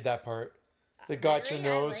 I hated that part. The got Really?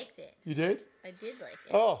 your I nose. liked it. You did? I did like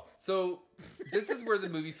it. Oh, So, this is where the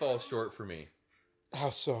movie falls short for me. how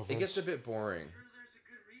so? It Vince? gets a bit boring.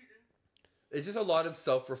 It's just a lot of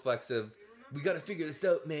self-reflexive. We got to figure this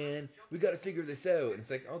out, man. We got to figure this out. And it's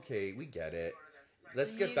like, okay, we get it.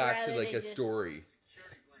 Let's So get you'd back to rather like they a just- story.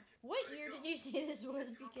 What year did you say this was?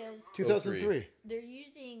 Because 2003. they're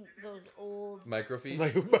using those old... Microfiche.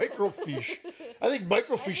 Like microfiche. I think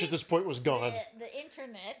microfiche at this point was gone. The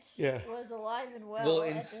internet Yeah. was alive and well. Well,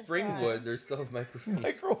 in at this Springwood, time. there's still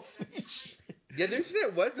microfiche. Microfiche. Yeah, the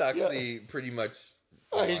internet was actually pretty much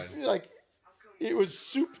I, gone. like, it was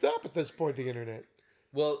souped up at this point. The internet.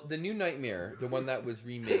 Well, the new Nightmare, the one that was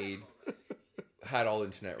remade, had all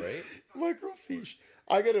internet, right? Microfiche.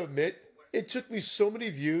 I gotta admit, it took me so many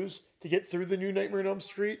views to get through the new Nightmare on Elm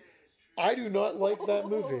Street. I do not like that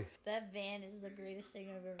movie. That van is the greatest thing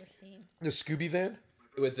I've ever seen. The Scooby van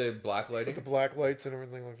With the black lighting. with the black lights and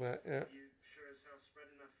everything like that. Yeah. Sure as hell spread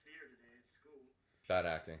enough fear today at school. Bad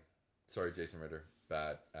acting. Sorry, Jason Ritter.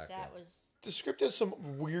 Bad acting. That was... The script has some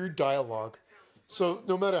weird dialogue. So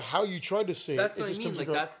no matter how you try to say That's it, what I just mean, comes like,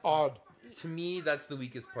 across that's- odd. To me, that's the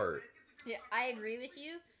weakest part. Yeah, I agree with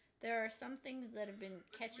you. There are some things that have been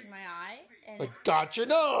catching my eye. And Like, got your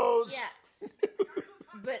nose! yeah.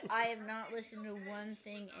 But I have not listened to one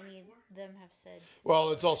thing any of them have said.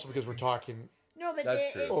 Well, it's also because we're talking. No, but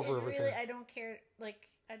That's true. Over really, everything. I don't care. Like,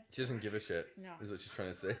 She doesn't give a shit. No. Is what she's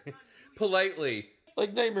trying to say. Politely.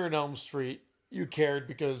 Like Nightmare on Elm Street, you cared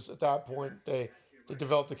because at that point they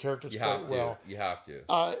developed the characters You quite have to. well. You have to.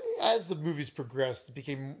 As the movies progressed, it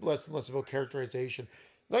became less and less about characterization.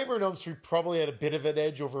 Nightmare on Elm Street probably had a bit of an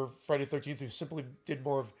edge over Friday the 13th, who simply did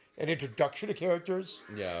more of an introduction to characters,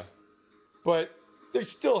 Yeah. but they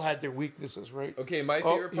still had their weaknesses, right? Okay, my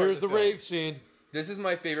Oh, favorite part here's of the film. rave scene. This is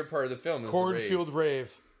my favorite part of the film. Is Cornfield the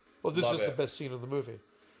rave. Well, this Love is the it. best scene of the movie.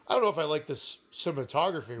 I don't know if I like this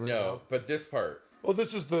cinematography right rave. now. No, but this part. Well,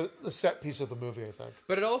 this is the set piece of the movie, I think.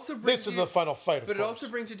 But it also brings This is you, the final fight, of But it course. also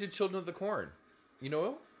brings you to Children of the Corn. You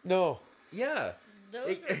know? No, Yeah. those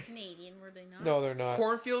It- were Canadian, were they not? no, they're not.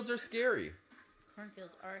 Cornfields are scary.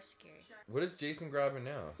 Cornfields are scary. What is Jason grabbing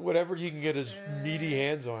now? Whatever he can get his meaty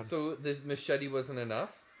hands on. So the machete wasn't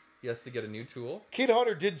enough? He has to get a new tool? Kate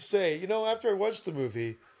Hodder did say, after I watched the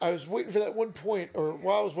movie, I was waiting for that one point, or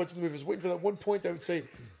while I was watching the movie, I was waiting for that one point that would say,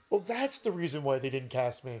 well, that's the reason why they didn't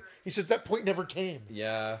cast me. He says that point never came.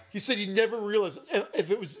 Yeah. He said he never realized,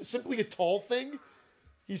 if it was simply a tall thing,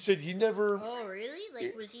 he said he never, Oh, really?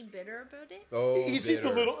 Like, was he bitter about it? Oh, he seemed a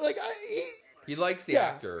bitter. little, He likes the Yeah.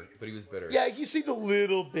 actor, but he was bitter. he seemed a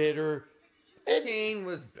little bitter. And Kane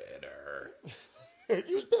was bitter.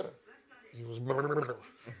 he was bitter. He was bitter.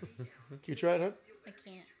 Can you try it, huh? I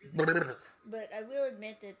can't. But I will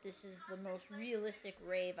admit that this is the most realistic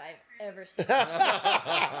rave I've ever seen.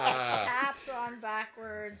 Apps on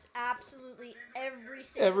backwards, absolutely every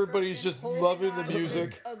single Everybody's person just holding loving the on to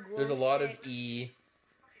music. glow There's a lot of stick,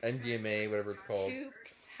 NDMA, whatever it's called.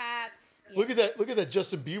 toques, hats. Look at that! Look at that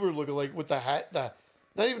Justin Bieber looking like with the hat.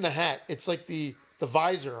 Not even the hat. It's like the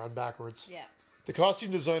visor on backwards. Yeah. The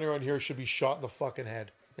costume designer on here should be shot in the fucking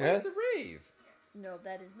head. Yeah, It's a rave. No,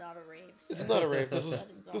 that is not a rave. it's not a rave. This is That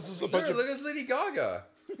is not this a is a rave. bunch Look, of. look at Lady Gaga.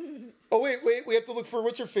 Oh wait, we have to look for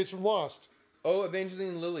what's her face from Lost. Oh,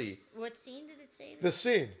 Evangeline Lilly. What scene did it say? The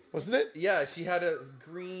scene, wasn't it? Yeah, she had a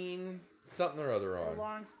green something or other A on.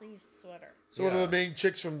 long sleeve sweater. So one of Yeah. the main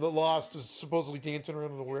chicks from the Lost is supposedly dancing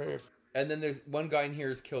around in the rave. And then there's one guy in here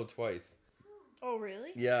is killed twice. Oh,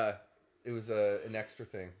 really? Yeah, it was an extra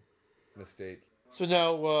thing. Mistake. So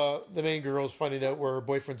now the main girl is finding out where her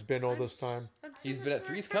boyfriend's been all this time. I'm He's so been at much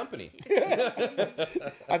Three's more company.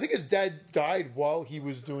 I think his dad died while he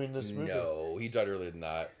was doing this movie. No, he died earlier than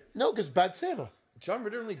that. No, because Bad Santa. John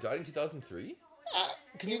Ritter only died in 2003?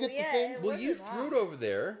 Can you get the Yeah, thing? it Well, you wasn't threw it long. over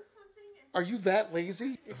there. Are you that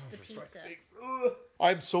lazy? It's the pizza.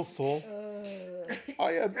 I'm so full.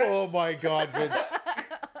 I am. Oh my God, Vince.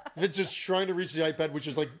 Vince is trying to reach the iPad, which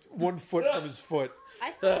is like 1 foot from his foot.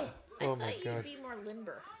 I thought, Oh my you'd God. be more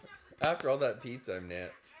limber. After all that pizza, I'm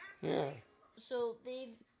net. Yeah. So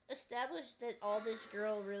they've established that all this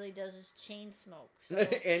girl really does is chain smoke. So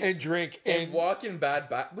And drink. And walk in bad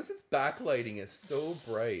back. What's its backlighting is so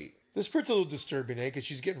bright. this part's a little disturbing, eh? Because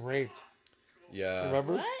she's getting raped. Yeah.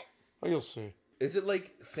 Remember? what? Oh, you'll see. Is it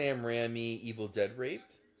like Sam Raimi, Evil Dead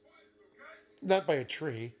raped? Not by a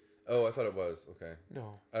tree. Oh, I thought it was. Okay.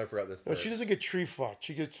 No. I forgot this No, part. she doesn't get tree fucked.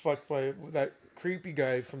 She gets fucked by that creepy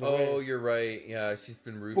guy from the Oh, rave. you're right. Yeah, she's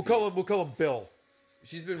been roofied. We'll call him Bill.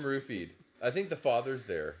 She's been roofied. I think the father's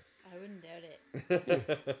there. I wouldn't doubt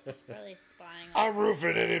it. He's probably spying on I'm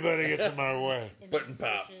roofing anybody gets in my way. in the Puddin'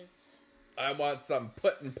 pop. bushes. I want some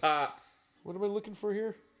puddin' pops. What am I looking for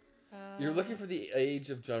here? You're looking for the age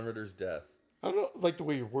of John Ritter's death. I don't know, like the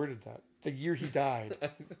way you worded that. The year he died.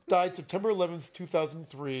 Died September 11th,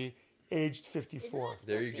 2003, aged 54.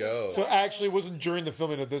 There you go. So actually, it wasn't during the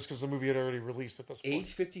filming of this because the movie had already released at this point.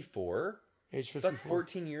 Age 54? Age 54. That's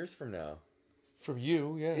 14 years from now. From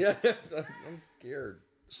you, yeah. Yeah, I'm scared.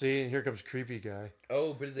 See, here comes creepy guy.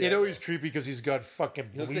 Oh, but they You know he's creepy because he's got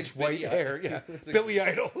fucking looks bleach like white Billy hair. Idol. Yeah, Looks like- Billy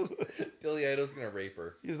Idol. Billy Idol's gonna rape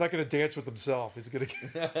her. He's not going to dance with himself. He's going to.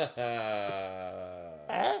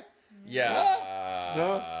 Huh? Yeah. No,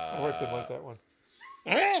 my wife didn't like that one.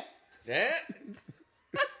 Huh? Eh?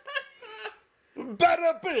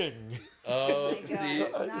 Bada bing. Oh, My see.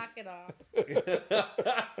 God, knock it off.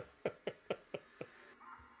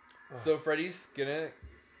 So Freddy's gonna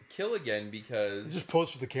kill again because He just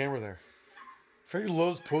posed for the camera there. Freddie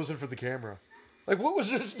loves posing for the camera. Like, what was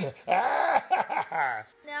this? Ah!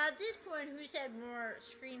 Now, at this point, who's had more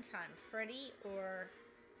screen time, Freddy or...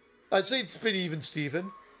 I'd say it's been even,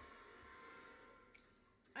 Steven.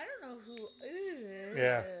 I don't know who... Ugh,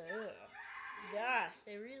 Yeah. ugh. Gosh,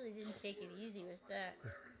 they really didn't take it easy with that.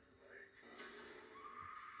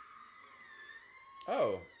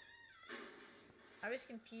 I was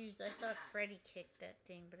confused. I thought Freddy kicked that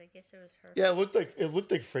thing, but I guess it was her. Yeah, it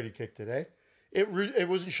looked like Freddy kicked it. Eh? It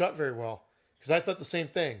wasn't shot very well because I thought the same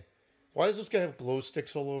thing. Why does this guy have glow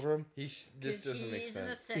sticks all over him? This 'Cause doesn't make he's an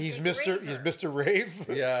sense. authentic He's raver. Mr. Rave.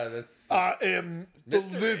 Yeah, that's I am the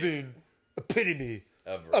Mr. Rave. living epitome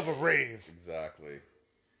of of a rave. Exactly.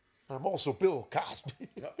 I'm also Bill Cosby.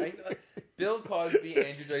 Bill Cosby,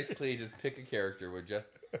 Andrew Dice Clay, just pick a character, would you?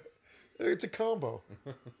 It's a combo.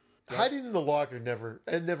 Hiding in the locker never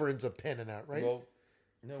ends up panning out, right? Well,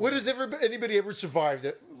 no. What has anybody ever survived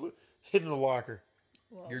that hid in the locker?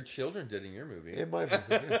 Well, Your children did in your movie. In my movie.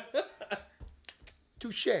 Yeah.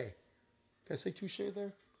 Touche. Can I say touche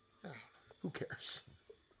there? I don't know. Who cares?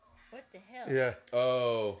 what the hell? Yeah.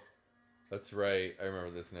 Oh, that's right. I remember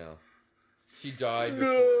this now. She died. Before.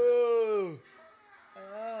 No.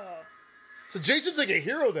 Oh. So Jason's like a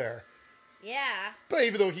hero there. Yeah. But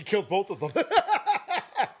even though he killed both of them.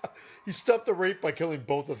 He stopped the rape by killing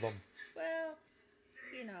both of them. Well,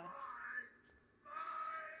 you know.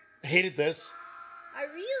 I hated this. I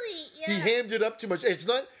really, He hammed it up too much. It's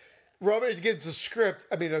not Robert. Again, it's a script.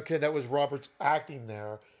 I mean, okay, that was Robert's acting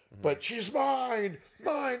there, but she's mine.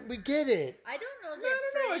 We get it. I don't know that I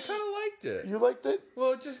don't know. I Freddy- kind of liked it. You liked it?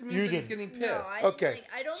 Well, it just means You that he's didn't. getting pissed. No, I Okay. Like,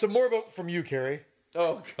 I don't So think, more about from you, Carrie.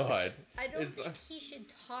 Oh God. I don't It's- think he should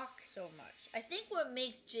talk so much. I think what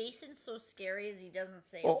makes Jason so scary is he doesn't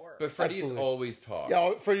say Oh, a word. But Freddy's Absolutely. always talk.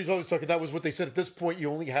 Yeah, Freddy's always talking. That was what they said at this point. You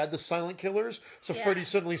only had the silent killers, so Yeah. Freddy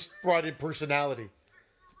suddenly brought in personality.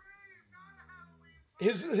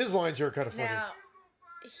 His lines here are kind of funny. Now,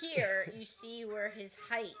 here you see where his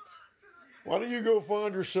height. Why don't you go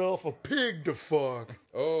find yourself a pig to fuck?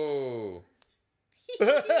 Oh.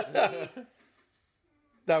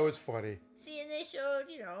 That was funny. See, and they showed,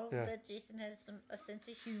 Yeah. that Jason has a sense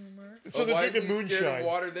of humor. So Oh, they're why is drinking he scared of moonshine.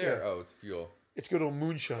 water there. Yeah. Oh, it's fuel. It's good old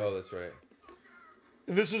moonshine. Oh, that's right.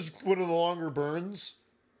 And this is one of the longer burns.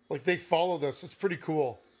 Like, they follow this. It's pretty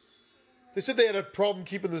cool. They said they had a problem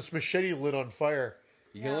keeping this machete lid on fire.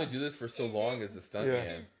 You can only do this for so long as a stunt Yeah.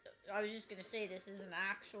 man. I was just gonna say this is an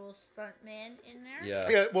actual stunt man in there. Yeah.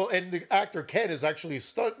 Yeah, well, and the actor Ken is actually a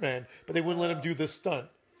stuntman, but they wouldn't let him do this stunt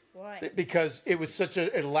Why? because it was such an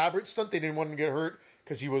elaborate stunt. They didn't want him to get hurt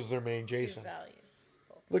because he was their main Too Jason.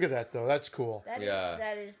 valuable. Look at that, though. That's cool. Yeah.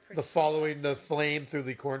 That is pretty. The following the flame through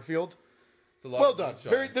the cornfield. It's a lot Well of done. moonshine.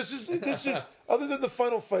 Very. This is other than the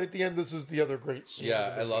final fight at the end. This is the other great scene.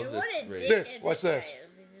 Yeah, I love And this. what a race. dick This, and watch guy this. is.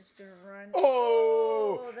 He's just gonna run.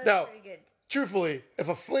 Oh, that's now, pretty good. truthfully, if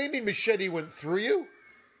a flaming machete went through you,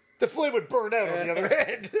 the flame would burn out on the other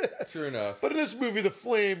end. True enough. But in this movie, the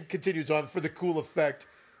flame continues on for the cool effect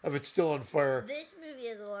of it still on fire. This movie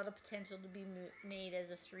has a lot of potential to be made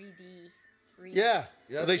as a 3D. Yeah,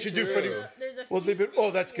 Yeah, well, they that's should do true. Freddy. There's a Well, few they've been. Oh,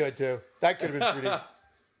 things that's here. good too. That could have been 3D.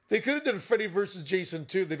 They could have done Freddy versus Jason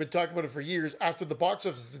too. They've been talking about it for years after the box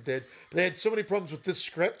office did. But they had so many problems with this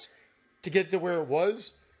script to get to where it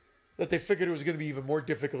was that they figured it was going to be even more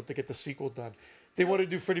difficult to get the sequel done. They wanted to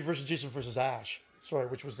do Freddy versus Jason versus Ash. Sorry,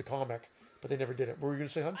 which was the comic, but they never did it. What were you going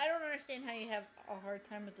to say, hon? I don't understand how you have a hard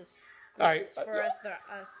time with this All right, for a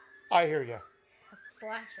I hear you.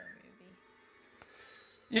 slasher movie.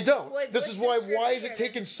 You don't. What- This what's is the why. script Why is here? it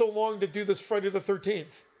taking so long to do this Friday the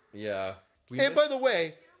 13th? Yeah. We And by missed- the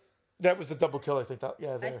way, that was the double kill. I think that.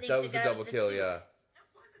 Yeah, I there. think that the was the guy double with the kill, tooth- yeah.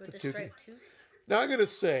 With the tooth. striped tooth. Now I'm gonna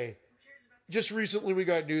say, just recently we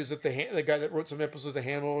got news that the guy that wrote some episodes of The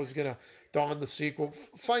Handle is gonna don the sequel.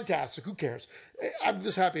 Fantastic. Who cares? I'm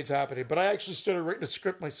just happy it's happening. But I actually started writing a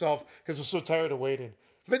script myself because I was so tired of waiting.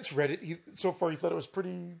 Vince read it. So far he thought it was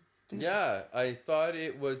pretty decent. Yeah, I thought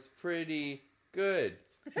it was pretty good.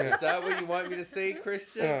 Is that what you want me to say,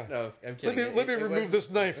 Christian? Yeah. No, I'm kidding. Let me It remove wasn't- this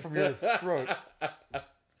knife from your throat.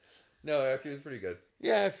 No, actually, it was pretty good.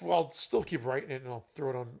 Yeah, I'll still keep writing it and I'll throw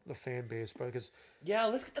it on the fan base, but because Yeah,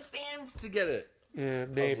 let's get the fans to get it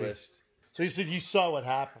maybe. published. So you said you saw what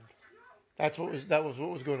happened. That was what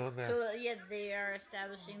was going on there. So yeah, they are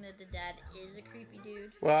establishing that the dad is a creepy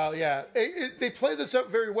dude. Well, yeah, they play this out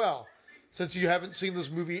very well. Since you haven't seen this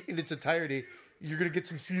movie in its entirety, you're gonna get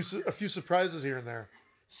a few surprises here and there.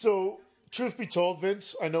 So, truth be told,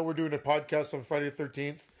 Vince, I know we're doing a podcast on Friday the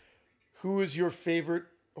 13th. Who is your favorite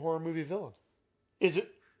horror movie villain? Is it?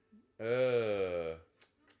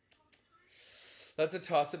 That's a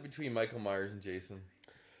toss up between Michael Myers and Jason.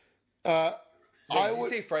 I Did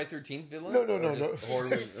would. you say Friday 13th villain? No, no, Or no, just no. horror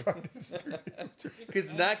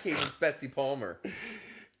Because in that case, it's Betsy Palmer.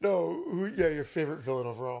 No, yeah, your favorite villain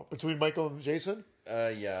overall between Michael and Jason.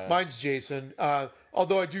 Yeah. Mine's Jason.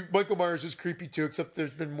 Although Michael Myers is creepy too, except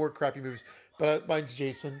there's been more crappy movies. But mine's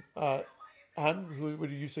Jason. Han, what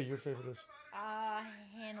did you say your favorite is?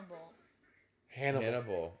 Hannibal.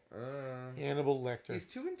 Hannibal. Hannibal. Lecter. He's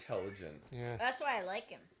too intelligent. Yeah. That's why I like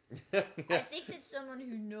him. I think that someone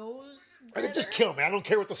who knows. I could just better- kill him. I don't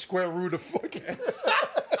care what the square root of fucking.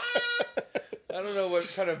 I don't know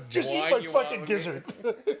what kind of Just eat wine my you fucking want gizzard.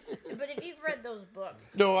 But if you've read those books,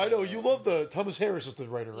 No, I know. You love the Thomas Harris is the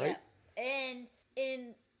writer, right? yeah. And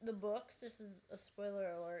in the books, this is a spoiler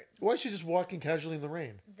alert. Why is she just walking casually in the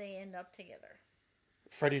rain? They end up together.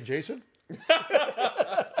 Freddy and Jason? Yep,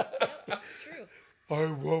 it's true. I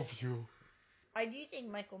love you. I do think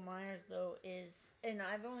Michael Myers though is, and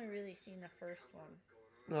I've only really seen the first one.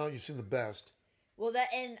 No, you've seen the best. Well, that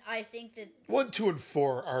and I think that 1, 2, and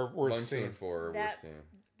 4 are worth 1, 2, seeing. and 4 are worth that, seeing.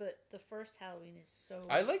 but the first Halloween is so.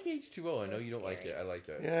 I like H2O. I know So you don't like it. scary. I like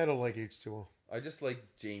it. Yeah, I don't like H2O. I just like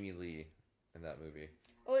Jamie Lee in that movie.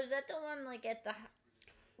 Oh, is that the one like at the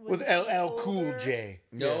With the LL Cool older- J.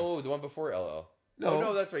 No, the one before LL. No. Oh,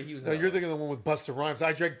 no, that's right. He was. No, in you're LL. thinking of the one with Busta Rhymes.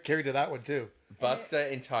 I dragged Carrie to that one too.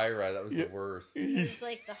 Busta and Tyra. That was Yeah. the worst. It's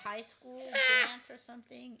like the high school dance or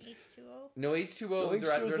something. H2O. No, H2O. No, they're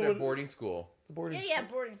H2O at, is they're the at one- boarding school. The boarding Yeah, school.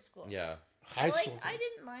 boarding school. Yeah. High I school. I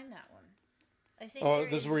didn't mind that one. I think. Oh, there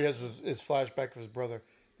this is where he has his flashback of his brother.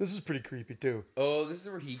 This is pretty creepy too. Oh, this is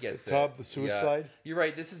where he gets The tub, it. the suicide. Yeah. You're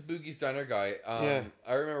right. This is Boogie's Diner guy. Yeah.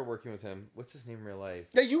 I remember working with him. What's his name in real life?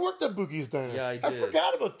 Yeah, you worked on Boogie's Diner. Yeah, I I did.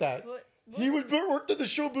 forgot about that. What He worked on the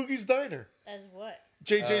show Boogie's Diner. as what?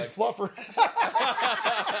 JJ's Fluffer.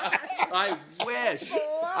 I wish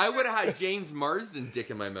I would have had James Marsden dick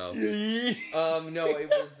in my mouth. No, it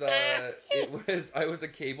was I was a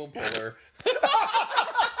cable puller.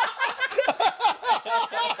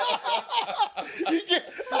 You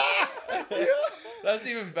get- That's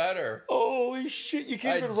even better. Holy shit! You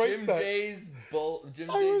can't even write Jim that. J's I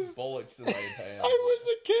was- bullocks in my pants. I was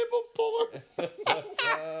a cable puller.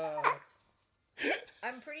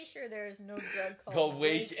 I'm pretty sure there is no drug called, Called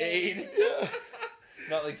Wake Aid.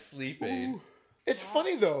 Not like Sleep Aid. Ooh. It's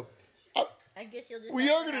funny though. I guess you'll just. We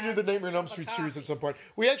have are to going to do have the Nightmare on Elm a Street coffee. series at some point.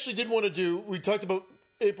 We actually did want to do. We talked about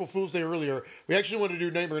April Fool's Day earlier. We actually wanted to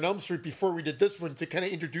do Nightmare on Elm Street before we did this one to kind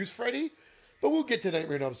of introduce Freddy. But we'll get to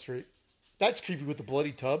Nightmare on Elm Street. That's creepy with the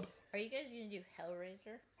bloody tub. Are you guys gonna do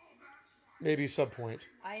Hellraiser? Maybe sub point.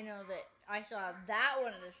 I know that I saw that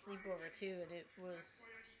one at a sleepover too, and it was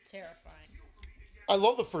terrifying. I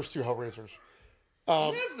love the first two Hellraisers. He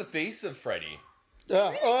has the face of Freddy.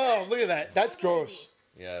 Yeah. Oh, look at that. That's gross.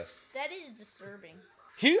 Yes. That is disturbing.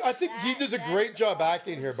 I think he does a great job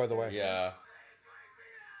acting here. By the way, Yeah.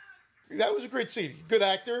 that was a great scene. Good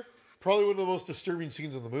actor. Probably one of the most disturbing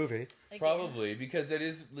scenes in the movie. Again, Probably because it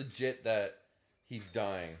is legit that he's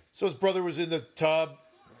dying. So his brother was in the tub.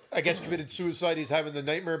 I guess committed suicide. He's having the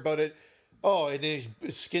nightmare about it. Oh, and then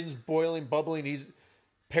his skin's boiling, bubbling. He's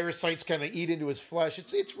parasites kind of eat into his flesh.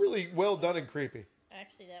 It's really well done and creepy.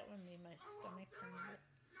 Actually, that one made my stomach turn.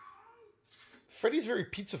 Freddy's very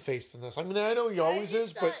pizza faced in this. I mean, I know he always I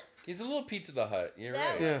is, just but thought He's a little Pizza the Hut. You're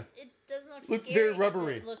that right. Yeah. one, it doesn't look Look scary very because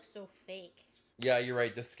rubbery. It looks so fake. Yeah, you're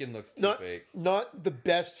right. The skin looks too not fake. not the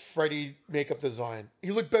best Freddy makeup design.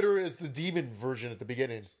 He looked better as the demon version at the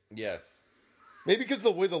beginning. Yes. Maybe because of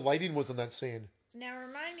the way the lighting was in that scene. Now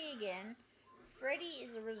remind me again. Freddy is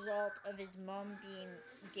a result of his mom being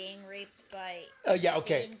gang raped by. Yeah,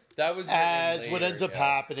 okay. Satan. That was As written what later, ends up yeah.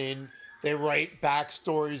 happening, they write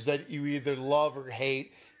backstories that you either love or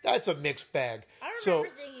hate. That's a mixed bag. I So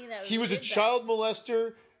remember thinking that he was a good child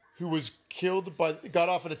molester who was killed by, got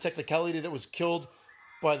off on a technicality that was killed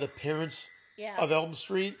by the parents Yeah. of Elm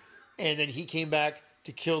Street, and then he came back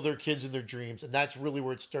to kill their kids in their dreams, and that's really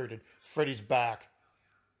where it started. Freddy's back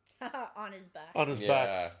on his back. on his Yeah.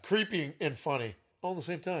 back, creepy and funny all at the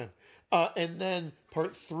same time. And then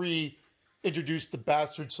part 3 introduced the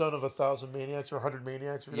bastard son of 1,000 maniacs or 100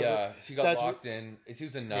 maniacs. Or whatever. Yeah, she got That's locked in. She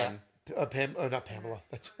was a nun. Not Pamela.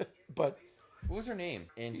 That's but. What was her name?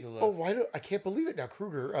 Angela. Oh, why do I can't believe it now?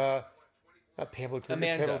 Kruger, not Pamela Kruger.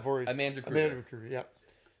 Amanda. Pamela Voorhees. Amanda Kruger. Amanda Kruger. Yeah,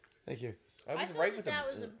 thank you. I was I thought right with that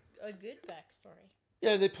him. was a good backstory.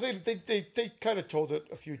 Yeah, they played. They kind of told it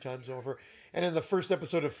a few times over. And in the first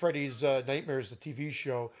episode of Freddy's Nightmares, the TV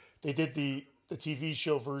show, they did the TV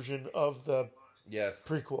show version of the Yes,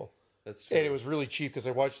 prequel, that's true. and it was really cheap because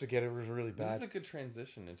I watched it again. It was really This is bad. a good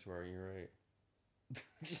transition into our. You're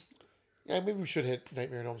right. Yeah, maybe we should hit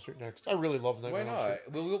Nightmare on Elm Street next. I really love Nightmare Why on Elm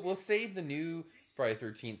Street. not? We'll save the new Friday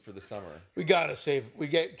 13th for the summer. We gotta save.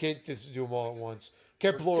 Can't just do them all at once.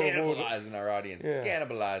 Can't blow our load. Cannibalizing our audience. Yeah.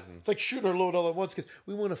 Cannibalizing. It's like shooting our load all at once because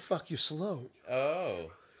we want to fuck you slow,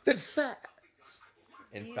 Oh, then fast,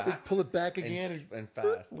 and then fast. pull it back and, again, and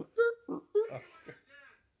fast.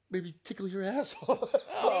 maybe tickle your asshole. Try to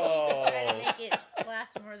Oh, make it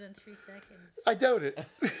last more than 3 seconds. I doubt it.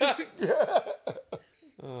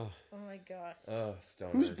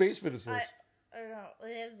 basement is this? I don't know.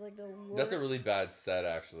 It has like the worst. That's a really bad set,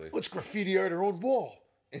 actually. Let's graffiti out our own wall.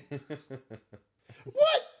 What?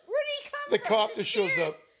 Where did he come The from? cop just shows stairs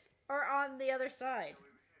up. Or on the other side.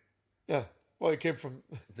 Yeah. Well, it came from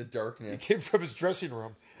The darkness. his dressing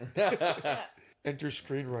room. Enter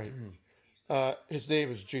screen right. His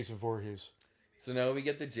name is Jason Voorhees. So now we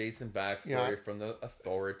get the Jason backstory Yeah. from the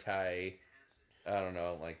Authority. I don't know, I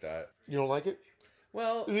don't like that. You don't like it?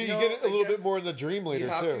 Well, You no, get it a I little bit guess more in the dream later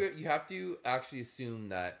too. You have to actually assume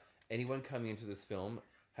that anyone coming into this film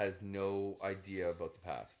has no idea about the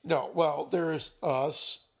past. No, well, there's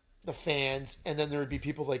us, the fans, and then there would be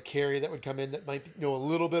people like Carrie that would come in that might know a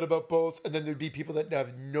little bit about both, and then there'd be people that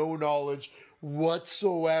have no knowledge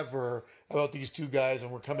whatsoever about these two guys,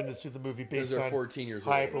 and we're coming to see the movie based They're on 14 years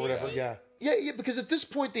hype old. or whatever. Yeah, because at this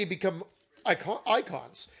point they become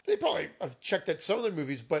icons. They probably have checked out some of their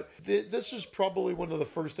movies, but this is probably one of the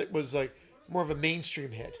first that was like more of a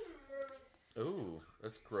mainstream hit. Ooh,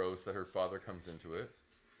 that's gross that her father comes into it.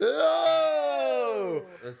 Oh!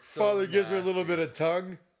 That's so Father gives her a nasty. little bit of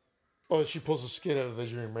tongue. Oh, she pulls the skin out of the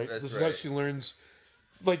dream, right? That's This is how right. she learns,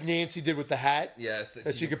 like Nancy did with the hat. Yes,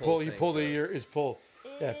 That she could pull. He pulled the ear.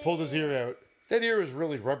 Pulled his ear out. That ear was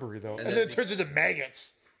really rubbery though, and then then it turns into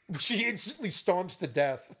maggots. She instantly stomps to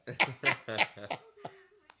death.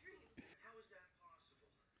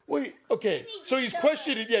 Wait, okay. So he's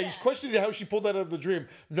questioning. Yeah, he's questioning how she pulled that out of the dream.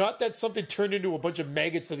 Not that something turned into a bunch of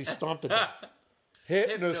maggots that he stomped to death.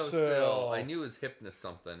 Hypnosil. I Hypnosil. knew it was hypnos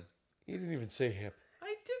something. He didn't even say hip.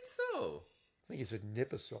 I did so. I think he said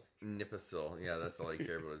Niposil. Niposil. Yeah, that's all I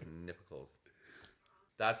care about is nipicles.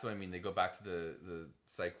 That's what I mean. They go back to the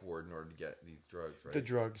psych ward in order to get these drugs, right? The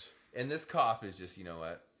drugs. And this cop is just, you know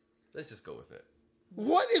what? Let's just go with it.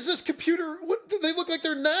 What is this computer? What do they look like?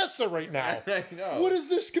 They're NASA right now. I know. What is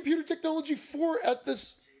this computer technology for at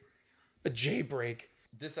this? A J-break.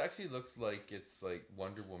 This actually looks like it's like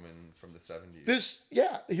Wonder Woman from the 70s. This,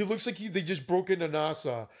 yeah, he looks like they just broke into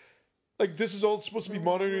NASA. Like this is all supposed to be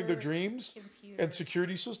monitoring their dreams Computer. and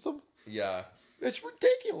security system. Yeah. It's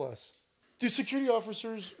ridiculous. Do security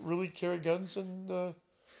officers really carry guns? And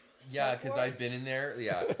Yeah, because I've been in there.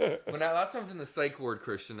 Yeah. When I last time I was in the psych ward,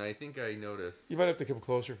 Christian, I think I noticed. you might have to come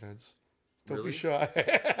closer, Vince. Don't Really? be shy.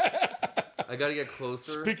 I gotta get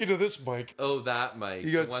closer. Speaking of this, Mike. Oh, that mic.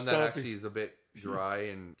 You The got one that stumpy. actually is a bit dry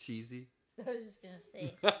and cheesy. I was just gonna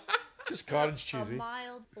say Just cottage a cheesy.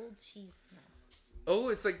 mild old cheese smell. Oh,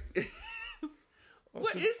 it's like.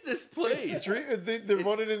 What is this place? They're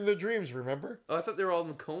monitoring their dreams. Remember? Oh, I thought they were all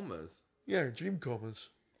in comas. Yeah, dream comas.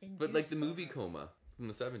 But like the movie Coma from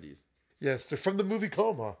the 70s. Yes, they're from the movie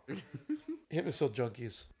Coma. Hypnosil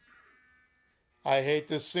junkies. I hate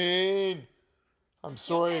this scene. I'm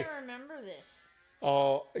sorry. I remember this.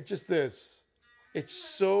 Oh, it's just this. It's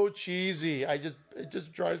so cheesy. It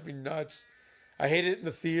just drives me nuts. I hate it in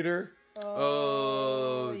the theater.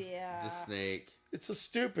 Oh, yeah. the snake. It's so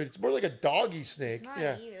stupid. It's more like a doggy snake. It's not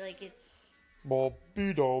Yeah. either. Like it's.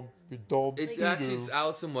 It's actually it's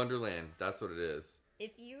Alice in Wonderland. That's what it is.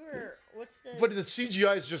 If you were, what's the? But the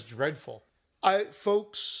CGI is just dreadful.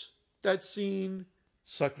 Folks, that scene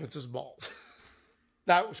sucked Vince's balls.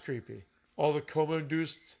 That was creepy. All the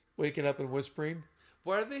coma-induced waking up and whispering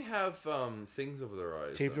Why do they have things over their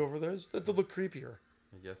eyes? taped though? over those. That they look creepier.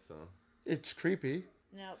 I guess so. It's creepy.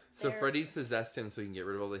 No. So they're- Freddy's possessed him so he can get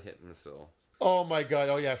rid of all the hypnosil. Oh my god.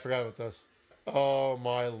 Oh yeah, I forgot about this. Oh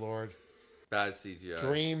my lord. Bad CGI.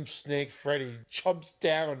 Dream Snake Freddy jumps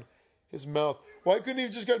down his mouth. Why couldn't he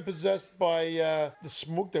have just gotten possessed by the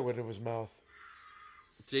smoke that went into his mouth?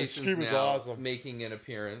 Jason's scream is now awesome. making an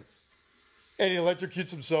appearance. And he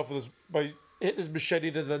electrocutes himself with by hitting his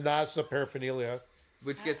machete to the NASA paraphernalia.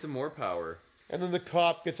 Which gets him more power. And then the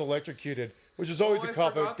cop gets electrocuted, which is always Oh, a I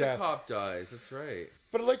cop forgot out the death. cop dies. That's right.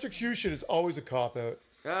 But electrocution is always a cop out.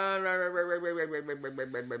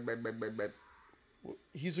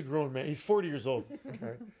 He's a grown man. He's 40 years old.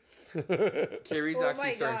 Okay. Carrie's Oh actually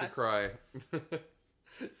my starting to gosh. cry.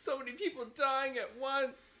 So many people dying at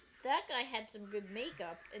once. That guy had some good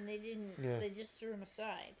makeup, and they didn't. Yeah. They just threw him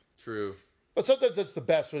aside. True. But sometimes that's the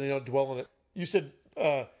best when they don't dwell on it. You said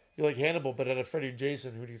you like Hannibal, but out of Freddy and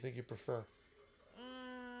Jason, who do you think you prefer?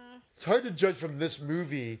 It's hard to judge from this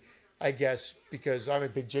movie, I guess, because I'm a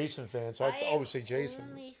big Jason fan, so I'd always say Jason. I've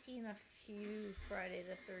only seen a few Friday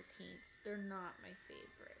the 13th. They're not my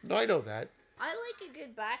favorite. No, I know that. I like a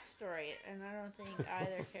good backstory, and I don't think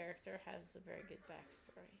either character has a very good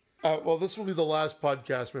backstory. Well, this will be the last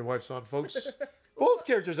podcast my wife's on, folks. Both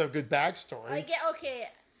characters have good backstory.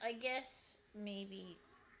 I guess maybe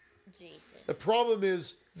Jason. The problem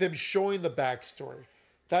is them showing the backstory.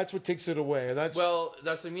 That's what takes it away. And that's Well,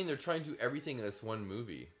 that's what I mean. They're trying to do everything in this one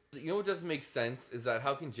movie. You know what doesn't make sense is that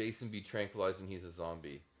how can Jason be tranquilized when he's a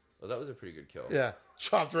zombie? Well, that was a pretty good kill. yeah,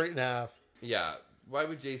 chopped right in half. Yeah. Why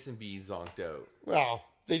would Jason be zonked out? Well,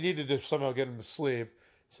 they needed to somehow get him to sleep,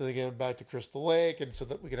 so they get him back to Crystal Lake, and so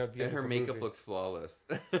that we can have the And end her of the makeup movie. looks flawless.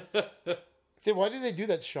 Why did they do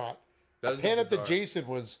that shot? That A is pan up to bizarre. Jason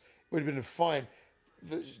would have been fine.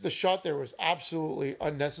 The shot there was absolutely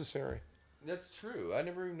unnecessary. That's true. I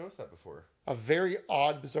never even noticed that before. A very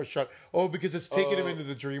odd, bizarre shot. Oh, because it's taking him Oh. into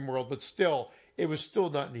the dream world, but still, it was still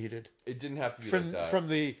not needed. It didn't have to be From like that. from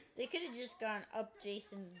the They could have just gone up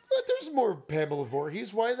Jason's. but there's more Pamela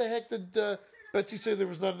Voorhees. Why the heck did Betsy say there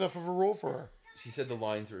was not enough of a role for her? She said the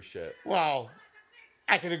lines were shit. Wow,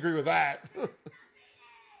 I can agree with that.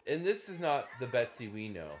 And this is not the Betsy we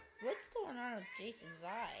know. What's going on with Jason's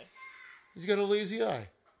eyes? He's got a lazy eye.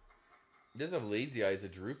 He doesn't have lazy eye, it's a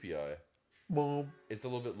droopy eye. Boom. It's a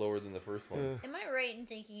little bit lower than the first one. Am I right in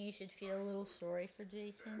thinking you should feel a little sorry for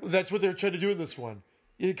Jason? That's what they're trying to do in this one.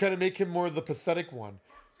 You kind of make him more the pathetic one.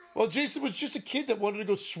 Well, Jason was just a kid that wanted to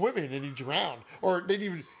go swimming and he drowned. Or maybe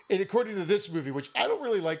even, and according to this movie, which I don't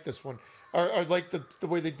really like this one, I like the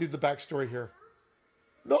way they did the backstory here.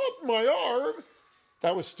 Not my arm!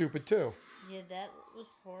 That was stupid too. Yeah, that was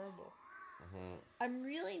horrible. I'm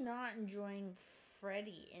really not enjoying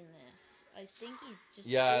Freddy in this. I think he's just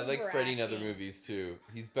Yeah, I like Freddy in other overacting. movies too.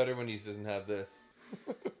 He's better when he doesn't have this.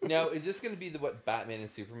 Now, is this going to be what Batman and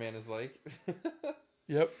Superman is like?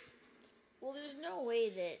 Yep. Well, there's no way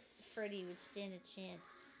that Freddy would stand a chance.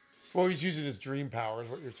 Well, he's using his dream power is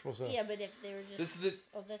what you're supposed to... Yeah, but if they were just... This is the.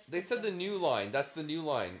 oh, that's They said the new line. That's the new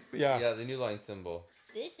line. Yeah. Yeah, the new line symbol.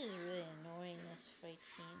 This is really annoying, this fight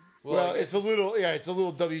scene. Well, I it's a little... Yeah, it's a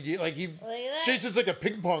little WD... Like, he... Like that, Jason's like a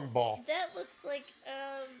ping pong ball. that looks like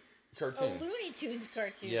a cartoon. Looney Tunes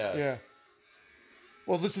cartoon. Yeah. Yeah.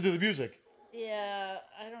 Well, listen to the music. Yeah,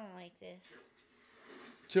 I don't like this.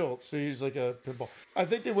 Tilt. See, he's like a pinball. I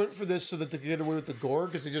think they went for this so that they could get away with the gore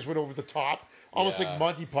because they just went over the top, almost Yeah. like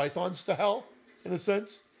Monty Python style, in a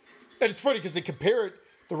sense. And it's funny because they compare it.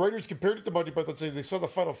 The writers compared it to Monty Python, saying they saw the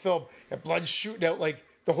final film and blood shooting out like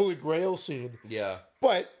the Holy Grail scene. Yeah.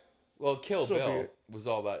 But Well, Kill So be Bill it. was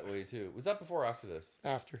all that way too. Was that before or after this?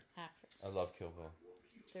 after After. I love Kill Bill.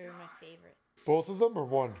 They're my favorite. both of them or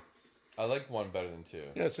one, I like one better than two.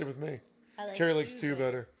 yeah, same with me. I like Carrie likes two better.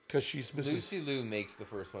 better because she's Mrs. Lucy Liu makes the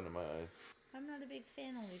first one in my eyes. I'm not a big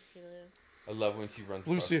fan of Lucy Liu. I love when she runs.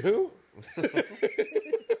 Lucy across- who?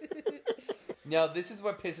 Now this is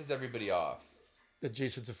what pisses everybody off. That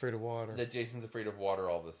Jason's afraid of water. That Jason's afraid of water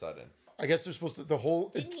all of a sudden. I guess they're supposed to the whole.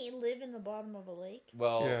 Didn't he live in the bottom of a lake?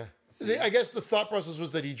 Well, Yeah. see, I guess the thought process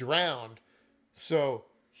was that he drowned, so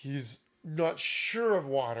he's not sure of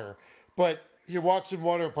water. But he walks in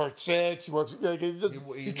water in part 6. He walks. Yeah, he he's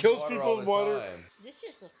in kills water people all in the water. time. This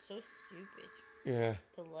just looks so stupid. Yeah,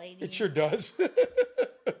 The lighting. it sure does.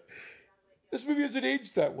 This movie hasn't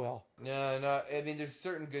aged that well. No, no. I mean, there's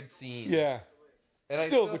certain good scenes. Yeah. and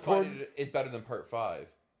still, I still the find corn- it better than Part 5.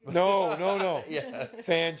 No. Yeah.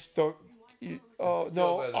 Fans don't. Oh Still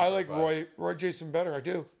no, better than I like Part Roy Jason better. I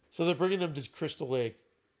do. So they're bringing him to Crystal Lake,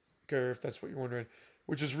 okay, if that's what you're wondering,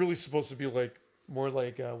 which is really supposed to be like more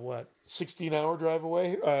like what 16-hour drive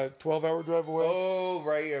away, 12-hour drive away. Oh,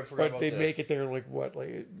 right. I forgot but about they this. make it there in like what,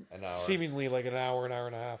 like An hour. seemingly like an hour and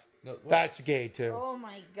a half. No, what? That's gay too. Oh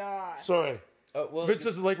my god. Sorry, Well, Vince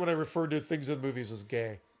doesn't like when I refer to things in movies as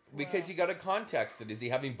gay. because you got to context it. Is he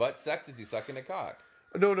having butt sex? Is he sucking a cock?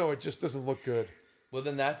 No, it just doesn't look good. Well,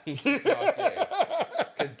 then that means it's not gay.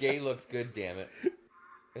 Because gay looks good, damn it.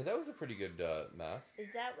 Yeah, that was a pretty good mask. Is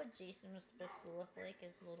that what Jason was supposed to look like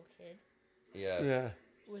as a little kid? Yeah. Yeah.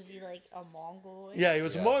 Was he like a Mongoloid? Yeah, he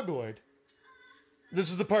was Yeah. a Mongoloid. This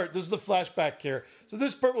is the part. This is the flashback here. So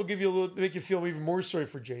this part will give you a little, make you feel even more sorry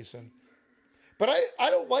for Jason. But I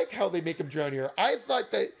don't like how they make him drown here. I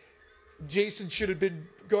thought that Jason should have been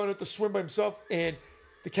going out to swim by himself, and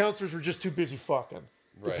the counselors were just too busy fucking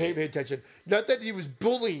to pay Right. attention. Not that he was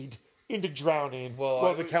bullied into drowning Well,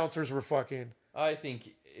 while I the would- counselors were fucking. I think,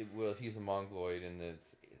 if he's a Mongoloid in the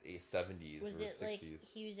 70s Was or it 60s. like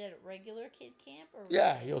he was at a regular kid camp? Or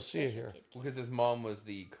Yeah, was it you'll a see it special here. kid camp? Because his mom was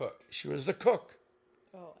the cook. She was the cook.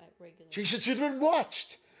 Oh, at regular. Jason should have been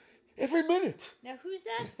watched every minute. Now, who's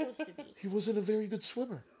that supposed to be? He wasn't a very good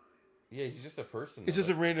swimmer. Yeah, he's just a person. He's though. just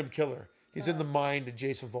a random killer. He's in the mind of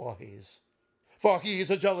Jason Voorhees. For he is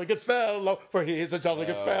a jolly good fellow. For he is a jolly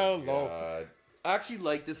good fellow. God. I actually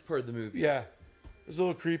like this part of the movie. Yeah. It was a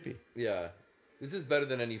little creepy. Yeah. This is better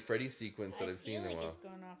than any Freddy sequence that I I've seen feel in a like while. it's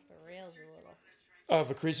going off the rails a little. Of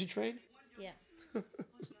a crazy train? Yeah.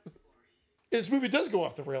 This movie does go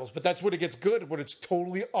off the rails, but that's when it gets good, when it's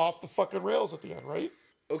totally off the fucking rails at the end, right?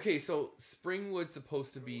 Okay, so Springwood's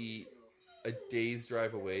supposed to be a day's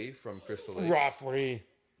drive away from Crystal Lake. Roughly.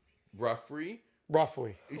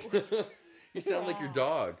 Roughly? You sound like your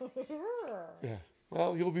dog. Yeah.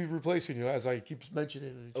 Well, he'll be replacing you, as I keep mentioning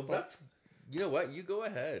in each Oh, part. that's... You know what? You go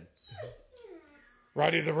ahead.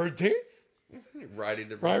 Friday the 13th? Riding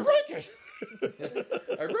the... Right, Ruckus.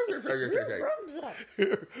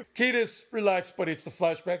 Ketis, relax, buddy. It's the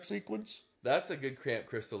flashback sequence. That's a good Camp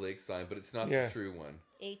Crystal Lake sign, but it's not Yeah. the true one.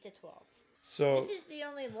 8 to 12. So, This is the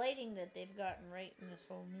only lighting that they've gotten right in this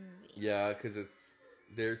whole movie. Yeah, because it's...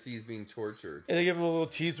 There he's being tortured. and they give him a little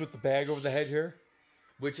tease with the bag over the head here.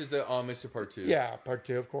 Which is the homage to part 2. Yeah, part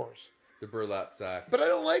 2, of course. The burlap sack. But I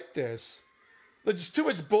don't like this. There's just too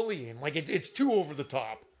much bullying. Like, it's too over the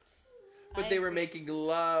top. But they were making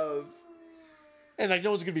love. And like, no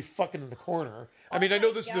one's going to be fucking in the corner. I mean, I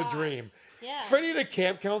know this is a gosh. dream. Yeah. Freddy in a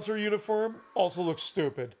camp counselor uniform also looks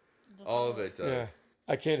stupid. All of it does. Yeah.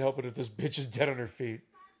 I can't help it if this bitch is dead on her feet.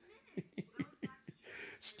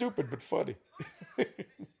 Stupid, but funny.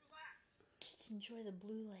 Just enjoy the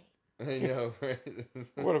blue light. I know, right?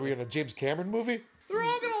 What are we in a James Cameron movie? They're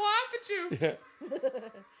all gonna laugh at you.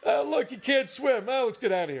 Yeah. Look, you can't swim. Oh, let's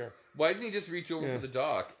get out of here. Why doesn't he just reach over Yeah. for the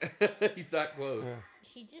dock? He's that close. Yeah.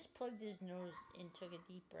 He just plugged his nose and took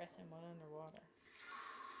a deep breath and went underwater.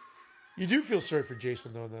 You do feel sorry for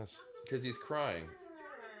Jason, though, in this. Because he's crying.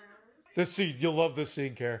 This scene, you'll love this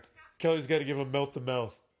scene, Care. Kelly's got to give him mouth to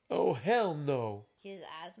mouth. Oh, hell no. He has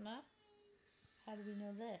asthma? How do we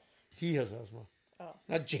know this? He has asthma. Oh.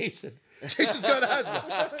 Not Jason. Jason's got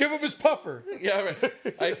asthma. Give him his puffer. Yeah, right.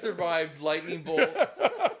 I survived lightning bolts.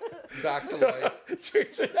 Back to life.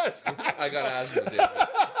 Jason has asthma. I got asthma, David.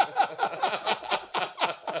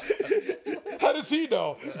 How does he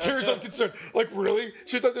know? Kira's unconcerned. Like, really?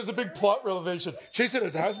 She thought there's a big plot revelation. Jason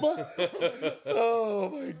has asthma? Oh,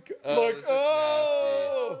 my God. Oh, Like, this is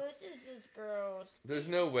Oh, this is just gross. There's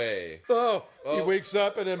no way. oh. He Oh. wakes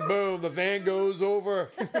up and then boom, the van goes over.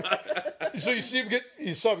 So you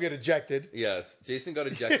saw him get ejected. Yes, Jason got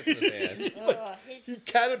ejected from the van. He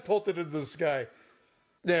catapulted into the sky.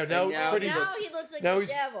 Now now- Freddy. Now he looks like Now the he's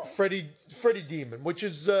devil. Freddy Demon, which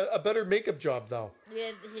is a better makeup job, though.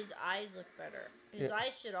 Yeah, his eyes look better. His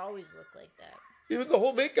eyes should always look like that. Even the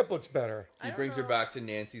whole makeup looks better. I He don't brings her know. back to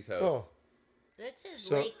Nancy's house. Oh, That says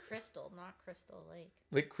So- Lake Crystal, not Crystal Lake.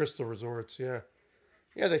 Lake Crystal Resorts, yeah.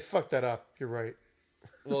 Yeah, they fucked that up. You're right.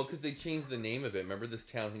 Well, because they changed the name of it. Remember, this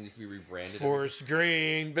town needs to be rebranded. Forest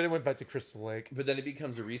Green, but it went back to Crystal Lake. But then it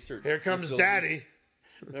becomes a research Here comes facility. Daddy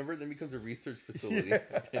Remember, then it becomes a research facility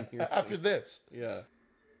for 10 years. after this. Yeah.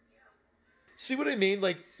 See what I mean?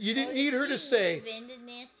 Like, you didn't Oh, need did her she to say, move into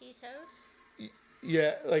Nancy's house?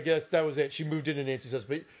 yeah, I guess that was it. She moved into Nancy's house.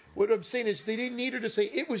 But what I'm saying is, they didn't need her to say,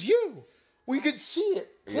 it was you. We could see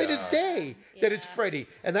it, plain as Yeah. day, that it's Yeah. Freddy.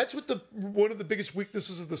 And that's what one of the biggest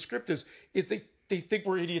weaknesses of the script is they think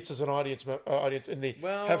we're idiots as an audience, and they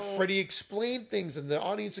Well- have Freddy explain things, and the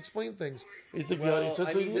audience explain things. You think the Well, audience has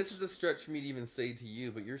I mean, idiots? this is a stretch for me to even say to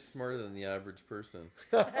you, but you're smarter than the average person.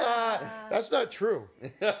 That's not true.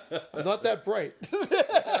 I'm not that bright.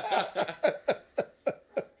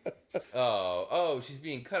 Oh, she's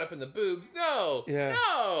being cut up in the boobs. No. Yeah.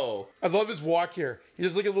 No. I love his walk here. He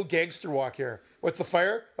does like a little gangster walk here. What's the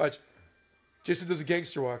fire? Watch. Jason does a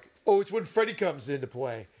gangster walk. Oh, it's when Freddy comes into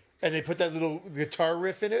play. And they put that little guitar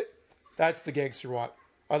riff in it. That's the gangster walk.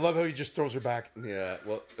 I love how he just throws her back. Yeah.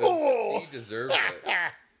 Well, Oh! he deserves it.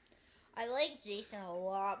 I like Jason a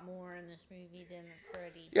lot more in this movie than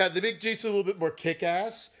Freddy. Yeah, they make Jason a little bit more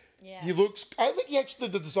kick-ass. Yeah. He looks... I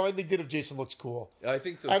think the design they did of Jason looks cool. I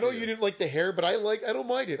think so. I know too. you didn't like the hair, but I don't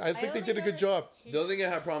mind it. I think they only did a good noticed job. His, The only thing I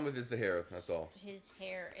have a problem with is the hair. That's all. his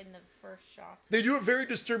hair in the first shot. They do a very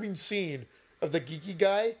disturbing scene of the geeky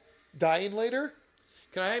guy dying later.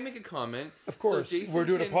 Can I make a comment? Of course, Jason we're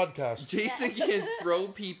doing a can- podcast. Jason can throw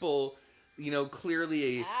people,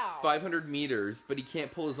 clearly a Ow. 500 meters, but he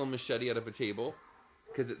can't pull his own machete out of a table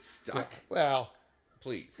because it's stuck. Well,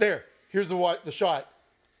 Please. there. Here's the shot.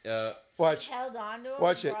 Watch. Held on to him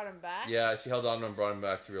Watch and it. brought him back. Yeah, she held on to him and brought him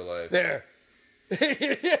back to real life. There.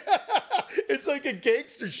 It's like a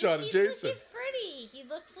gangster shot of See, Jason. look at Freddy. He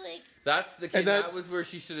looks like That's the kid. And that's- That was where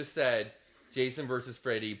she should have said, Jason versus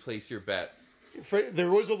Freddy, place your bets. There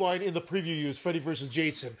was a line in the preview used, Freddy versus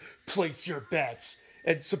Jason, place your bets.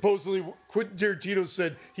 And supposedly Quentin Tarantino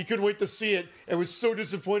said he couldn't wait to see it and was so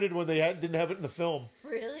disappointed when they didn't have it in the film.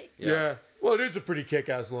 really. Yeah. Well, it is a pretty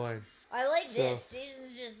kick-ass line. I like So- this.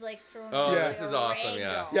 Jason's just like throwing. Oh, Yeah. this is awesome,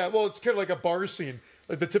 yeah. Yeah, well, it's kind of like a bar scene.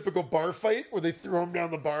 Like the typical bar fight where they throw him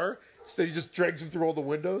down the bar. Instead, he just drags him through all the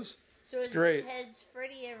windows. So It's great. Has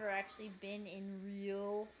Freddy ever actually been in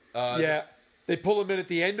real? Yeah. They pull him in at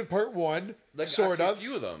the end of part one, Like sort actually of. a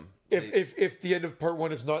few of them. If the end of part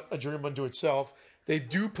one is not a dream unto itself, they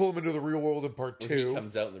do pull him into the real world in part He two.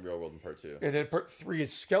 comes out in the real world in part 2. And then part three,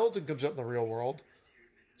 his skeleton comes out in the real world.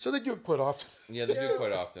 So they do it quite often. Yeah, they do it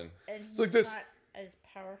quite often. And he's like this. not as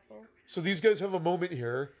powerful. So these guys have a moment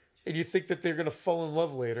here, and you think that they're going to fall in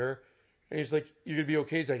love later. And he's like, you're going to be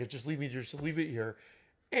okay, Zach. Just leave it here.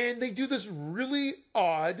 And they do this really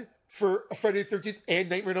odd, for a Friday the 13th and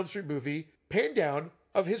Nightmare on Elm Street movie, pan down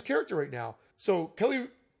of his character right now. So Kelly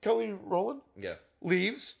Rowland Yes.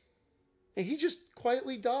 leaves, and he just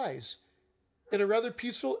quietly dies in a rather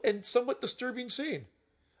peaceful and somewhat disturbing scene.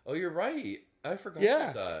 Oh, you're right. I forgot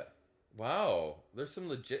Yeah. about that. Wow. There's some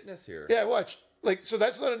legitness here. Yeah, watch. Like, so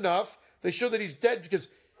that's not enough. They show that he's dead because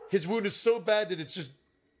his wound is so bad that it's just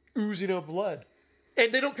oozing out blood.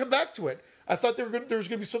 And they don't come back to it. I thought there was going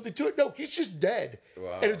to be something to it. No, he's just dead.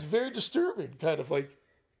 Wow. And it's very disturbing, kind of like,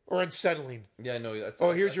 or unsettling. Yeah, no. That's,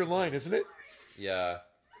 Oh, here's your line, isn't it? Yeah.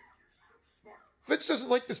 Vince doesn't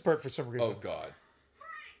like this part for some reason. Oh, God.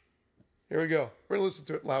 Here we go. We're going to listen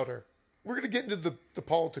to it louder. We're going to get into the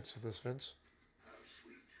politics of this, Vince.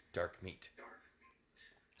 Dark meat.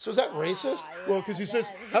 So is that racist? yeah, Well, because he says,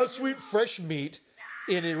 that- how sweet fresh meat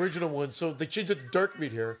in the original one, so they changed it to dark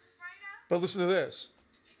meat here. But listen to this.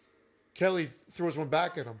 Kelly throws one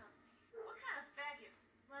back at him. What kind of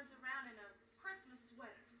faggot runs around in a Christmas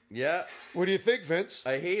sweater? Yeah. What do you think, Vince?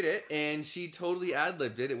 I hate it. And she totally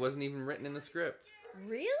ad-libbed it. It wasn't even written in the script.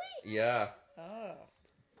 Really? Yeah. Oh.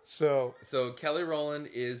 So, So Kelly Rowland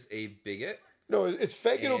is a bigot. no, it's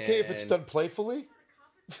faggot okay if it's And- done playfully?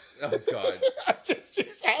 Oh, God. I'm Listen,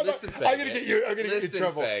 gonna faggot. get you. I'm gonna get you in Listen,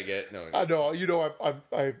 trouble. fagget. No. I know. You know,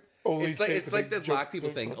 I only It's like, say it's to like make the joke- black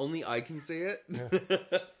people thing. Only I can say it.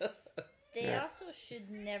 They Yeah. also should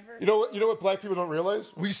never. You know what? You know what black people don't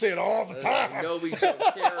realize? We say it all the time. No, we don't.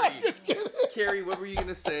 Carrie. Just kidding. Carrie, what were you going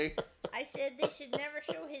to say? I said they should never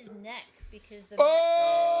show his neck because the.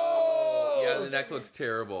 Oh! Yeah, the neck looks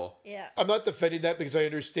terrible. Yeah. I'm not defending that because I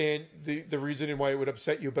understand the reason and why it would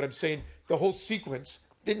upset you, but I'm saying the whole sequence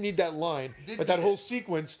didn't need that line. Didn't But that need whole it.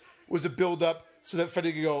 sequence was a build up so that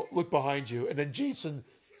Freddy could go, look behind you, and then Jason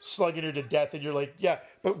slugging her to death, and you're like, yeah,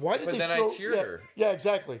 but why did But they then I throw... cheered yeah, her. Yeah,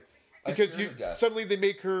 exactly. I Because cheered her to death. suddenly they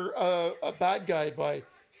make her a bad guy by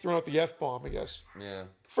throwing out the F-bomb, I guess. Yeah.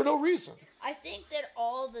 For no reason. I think that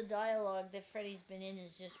all the dialogue that Freddy's been in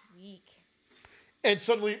is just weak. And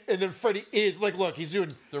then Freddy is, like, look, he's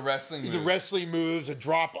doing The wrestling the move. wrestling moves, a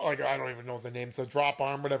drop, like, I don't even know the names, the drop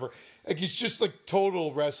arm, whatever. Like, he's just, like,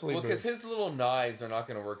 total wrestling Well, moves. because his little knives are not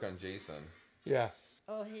going to work on Jason. Yeah.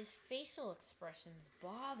 Oh, his facial expressions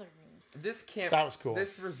bother me. This camp... That was cool.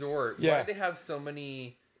 This resort, Yeah. why do they have so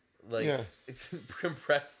many, like, Yeah.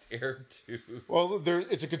 compressed air tubes? Well,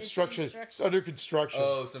 it's a construction. It's, construction. under construction.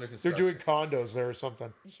 Oh, it's under They're construction. doing condos there or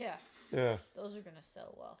something. Yeah. Yeah. Those are gonna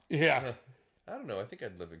sell well. Yeah. I don't know. I think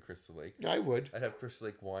I'd live in Crystal Lake. I would. I'd have Crystal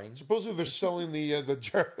Lake wine. Supposedly they're selling the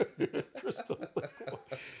Jar- Crystal Lake.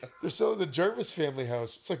 They're selling the Jarvis family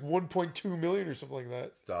house. It's like 1.2 million or something like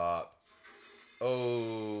that. Stop.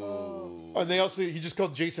 Oh. And he just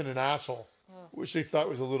called Jason an asshole, which they thought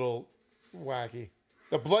was a little wacky.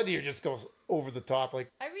 The blood here just goes over the top,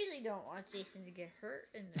 like I really don't want Jason to get hurt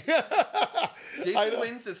in this. I Jason know.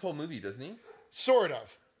 wins this whole movie, doesn't he? sort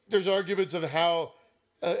of. There's arguments of how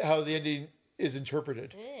the ending is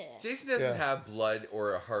interpreted. Yeah. Jason doesn't Yeah. have blood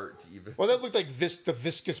or a heart, even. Well, that looked like the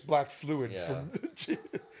viscous black fluid Yeah. from.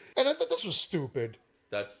 And I thought this was stupid.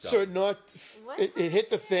 That's dumb. So it knocked, What? it hit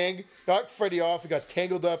the thing, knocked Freddy off. It got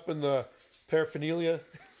tangled up in the paraphernalia.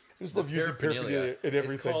 I just love using paraphernalia in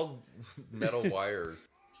everything. It's called metal wires.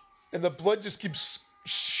 And the blood just keeps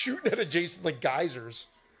shooting out of Jason like geysers.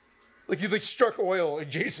 Like he struck oil in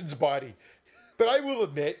Jason's body. But I will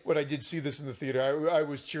admit, when I did see this in the theater, I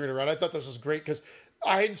was cheering around. I thought this was great because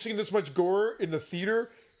I hadn't seen this much gore in the theater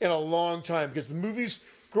in a long time. Because the movies,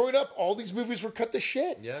 growing up, all these movies were cut to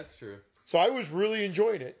shit. Yeah, it's true. So I was really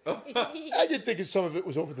enjoying it. I did think some of it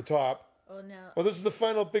was over the top. Oh no, Well, this is the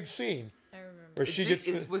final big scene I remember. where she gets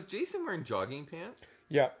the, Was Jason wearing jogging pants?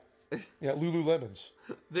 yeah, Lululemons.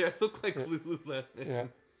 They look like Lululemon. Yeah,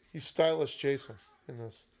 he's stylish, Jason, in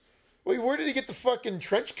this. Wait, where did he get the fucking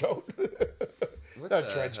trench coat? What Not a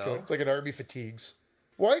the trench hell? coat. It's like an army fatigues.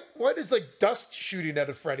 Why is like dust shooting out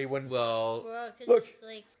of Freddy when Well, Well, 'cause Look. it's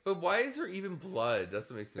like but why is there even blood? That's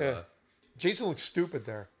what makes me Yeah. laugh. Jason looks stupid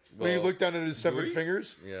there? When you Well, look down at his severed gooey?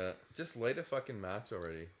 fingers, Yeah, just light a fucking match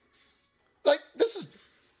already. like this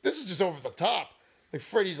is just over the top. Like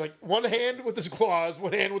Freddy's like one hand with his claws,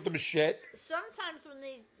 one hand with the machete. sometimes when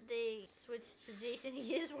they they switched to Jason,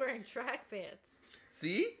 he is wearing track pants.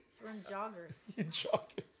 See? He's wearing joggers. You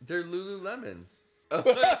jogging. They're Lululemons.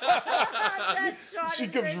 That shot She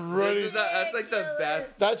is comes running. That's like the ridiculous.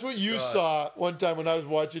 best. That's what you saw one time when I was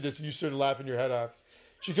watching this and you started laughing your head off.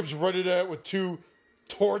 She comes running out with 2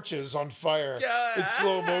 torches on fire in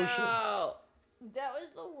slow motion. That was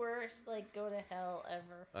the worst, like, go to hell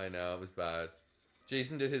ever. I know, it was bad.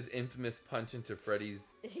 Jason did his infamous punch into Freddy's,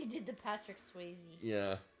 He did the Patrick Swayze.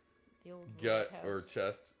 yeah, The old gut roadhouse. or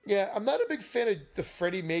chest. Yeah, I'm not a big fan of the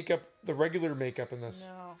Freddy makeup, the regular makeup in this.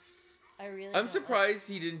 No. I really I'm don't like surprised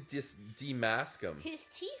he didn't just demask him. His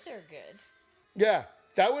teeth are good. Yeah,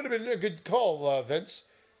 that would have been a good call, Vince.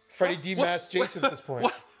 Freddy demasked Jason at this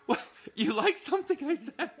point. What? You like something I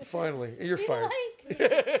said? Finally, you're You fired. like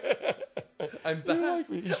me. I'm You back. like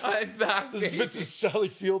me. I'm back. This is baby. Vince's Sally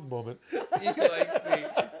Field moment, He likes me.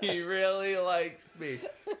 He really likes me.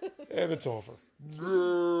 and it's over.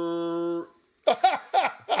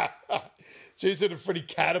 Jason and Freddy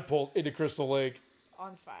catapult into Crystal Lake.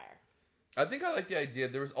 On fire. I think I like the idea.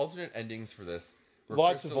 There was alternate endings for this. where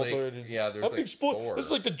Lots of Crystal Lake- alternate endings. Yeah, there's How like many 4. This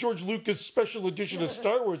is like the George Lucas special edition of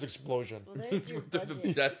Star Wars explosion. Well, there's your the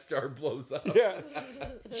budget. Death Star blows up. Yeah,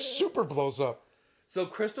 super blows up. So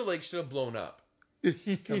Crystal Lake should have blown up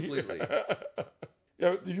completely.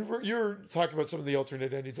 Yeah, you were talking about some of the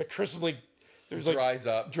alternate endings. Like Crystal Lake, there's like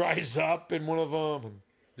dries up. in one of them. And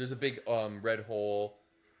There's a big red hole,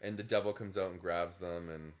 and the devil comes out and grabs them.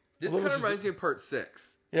 And this Well, kind that of was reminds me of Part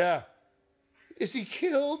 6. yeah, is he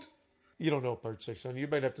killed? You don't know part 6, son. You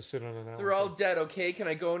might have to sit on an hour. They're all dead. Okay, can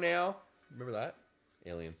I go now? Remember that?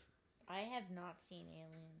 Aliens. I have not seen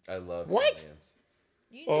Aliens. I love What? Aliens.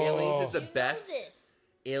 You Oh. Aliens is the you know best. this.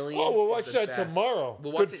 Aliens. Oh, we'll is watch the that best. tomorrow.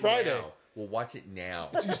 We'll watch Good it Friday. now. We'll watch it now.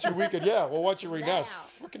 It's Easter weekend. Yeah, we'll watch it right now. Now.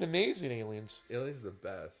 Freaking amazing, Aliens. Aliens is the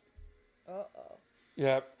best Uh-oh.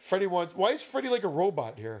 Yeah, Freddy wants. Why is Freddy like a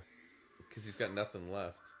robot here? because he's got nothing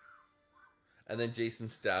left. And then Jason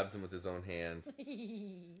stabs him with his own hand.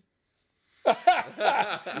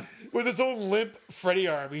 With his own limp Freddy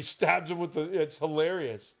arm, he stabs him with the. It's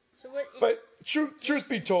hilarious. So what is But truth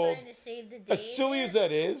be told, trying to save the day as silly there? as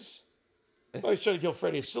that is, well, he's trying to kill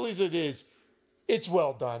Freddy. As silly as it is, it's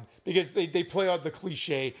well done because they play on the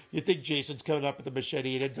cliche. You think Jason's coming up with the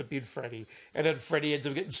machete, it ends up being Freddy, and then Freddy ends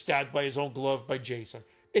up getting stabbed by his own glove by Jason.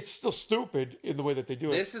 It's still stupid in the way that they do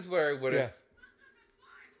it. This is where I would have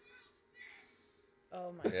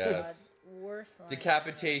Oh my Yes. god. Worst line.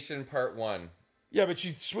 decapitation part 1. Yeah, but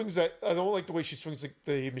she swings that. I don't like the way she swings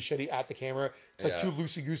the machete at the camera. It's like Yeah. too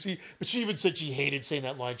loosey goosey. But she even said she hated saying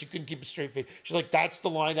that line. She couldn't keep a straight face. She's like, "That's the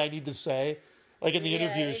line I need to say." Like in the Yeah,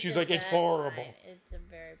 interviews, it's she's a like, "It's bad horrible." line. It's a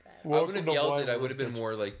very bad I Welcome would have to yelled my it. I would world, have been bitch.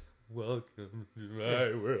 more like, "Welcome to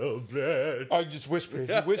my world, bitch." I just whisper it.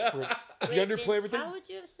 If you whisper it, if you Wait, underplay Vince, everything, How would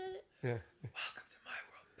you have said it? yeah, Welcome to my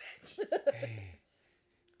world, bitch. hey,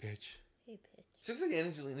 bitch. Hey, bitch. She looks like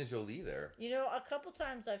Angelina Jolie there. You know, a couple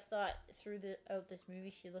times I've thought throughout this movie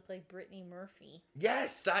she looked like Brittany Murphy.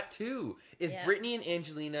 Yes, that too. If Yeah. Brittany and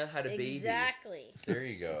Angelina had a baby, Exactly. there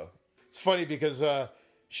you go. It's funny because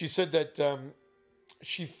she said that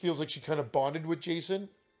she feels like she kind of bonded with Jason,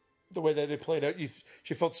 the way that they played out.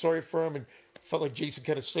 She felt sorry for him and felt like Jason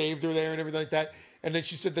kind of saved her there and everything like that. And then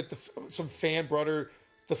she said that some fan brought her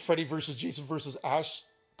the Freddy versus Jason versus Ash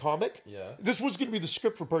comic. Yeah. This was going to be the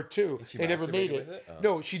script for part 2. she They never made masturbated it. with it? Oh.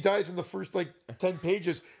 No, she dies in the first 10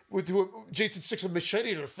 pages with Jason sticks a machete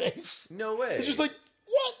in her face. No way. It's just like,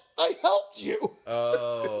 what? I helped you.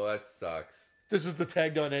 Oh, that sucks. This is the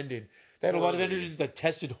tagged on ending. They had a lot of Horribly. endings that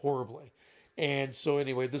tested horribly. And so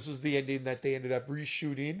anyway, this is the ending that they ended up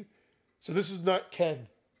reshooting. So this is not Ken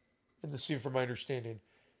in the scene from my understanding.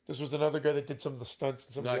 This was another guy that did some of the stunts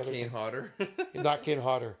and some of Not the other Kane things. Hodder. Not Kane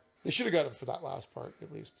Hodder. They should have got him for that last part,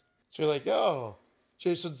 at least. So you're like, oh,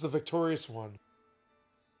 Jason's the victorious one.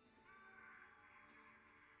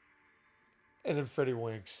 And then Freddy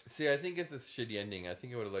winks. See, I think it's a shitty ending. I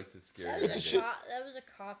think I would have liked the scary That ending. was, that was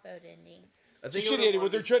a cop-out ending. I The think I shitty would've ending. What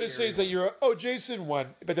wanted they're the trying to say is scary that Jason won,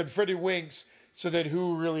 but then Freddy winks, so then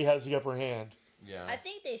who really has the upper hand? Yeah. I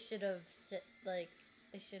think they should have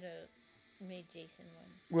made Jason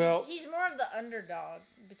win. Well, He's more of the underdog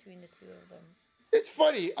between the two of them. it's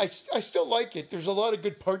funny. I still like it. There's a lot of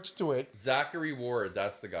good parts to it. Zachary Ward,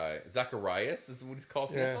 that's the guy. Zacharias is what he's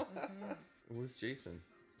called Yeah. now. Who's Jason?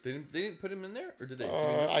 They didn't put him in there, or did they?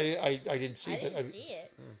 I didn't see I that. didn't see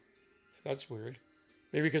it. That's weird.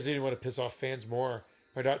 Maybe because they didn't want to piss off fans more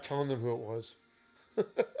by not telling them who it was,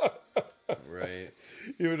 Right.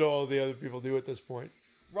 even though all the other people knew at this point.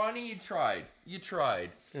 Ronnie, you tried. You tried.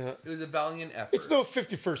 Yeah. It was a valiant effort. It's no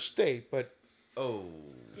 51st State, but Oh.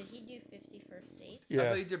 Did he do 51st Dates? I Yeah.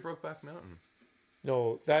 thought you did Brokeback Mountain.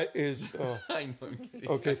 No, that is. I know. I'm kidding.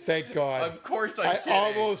 Okay, thank God. Of course I'm I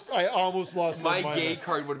kidding. almost lost my My mind. gay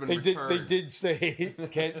card would have been They returned. did say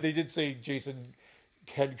they did say Jason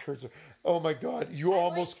Ken Kurtz. Oh my God, you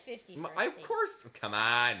almost. 50 Of course. Come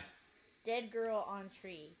on. Dead girl on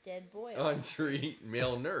tree. Dead boy On tree,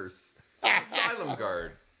 male nurse. Asylum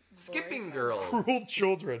guard. Skipping girl. Cruel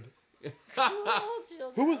children.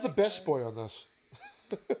 Who was the best boy on this?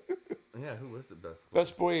 Yeah, who was the best one?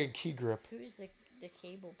 Best boy in Key Grip. Who's the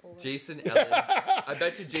cable puller? Jason Ellen. I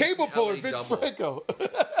bet you Jason Cable puller, Ellen Vince double. Franco.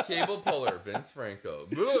 Cable puller, Vince Franco.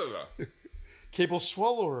 Blah. Cable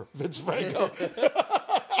swallower, Vince Franco.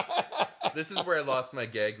 This is where I lost my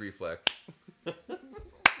gag reflex.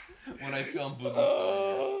 When I filmed Boogie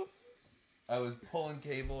Thunder. I was pulling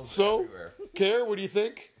cables So, everywhere. Care, what do you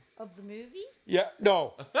think? Of the movie? Yeah,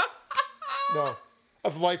 no. No.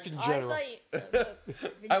 Of life in I general. thought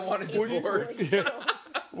I want a divorce.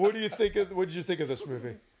 What do you think of what did you think of this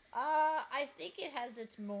movie? I think it has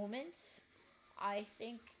its moments. I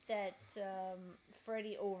think that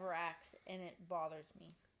Freddy overacts and it bothers me.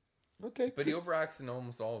 Okay. But he overacts in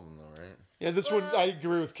almost all of them, though, right? Yeah, this one I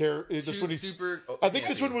agree with Care. This Shoot, one he's super. I think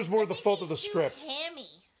this one was more the fault of the He's too script. hammy.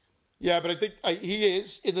 Yeah, but I think he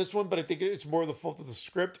is in this one, but I think it's more the fault of the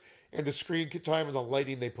script and the screen time and the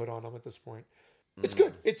lighting they put on him at this point. It's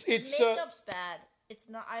good. It's Makeup's bad. It's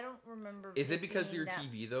not. I don't remember. Is it because your being that-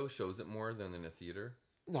 TV though shows it more than in a theater?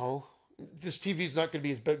 no. This TV's not going to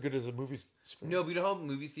be as good as a movie screen. No, but you know how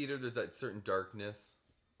movie theater there's that certain darkness.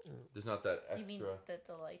 There's not that You mean extra. that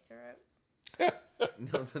the lights are out?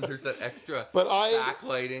 No, there's that extra. But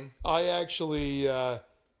backlighting. I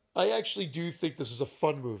actually do think this is a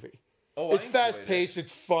fun movie. Oh, It's I enjoyed fast paced.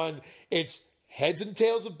 It's fun. It's heads and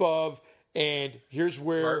tails above. And here's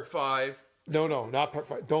where Part 5. no, not part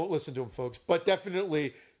 5. Don't listen to him, folks. But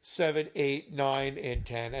definitely 7, 8, 9, and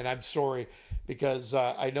 10. And I'm sorry because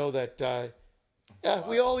I know that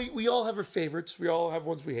we all have our favorites. We all have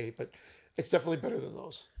ones we hate, but it's definitely better than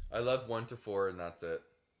those. I love 1 to 4, and that's it.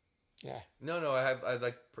 Yeah, No, I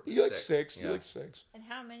like. you like 6. Yeah. You like 6. And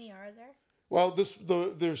how many are there? Well,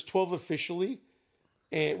 there's 12 officially,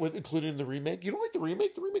 and with including the remake. You don't like the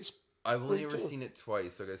remake? The remake's I've only Great ever too. seen it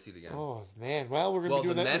twice, so I gotta see it again. oh man. Well, we're gonna well, be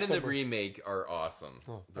the doing that. men in in the December. remake are awesome.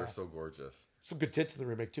 They're wow. so gorgeous. Some good tits in the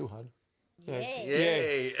remake too, hon. Yeah. Yay.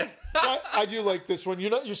 Yay! So I do like this one.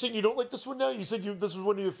 You're saying you don't like this one now? You said this was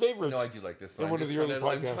one of your favorites. No, I do like this In one. one of the early I'm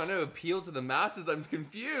podcasts. trying to appeal to the masses. I'm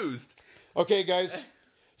confused. Okay, guys.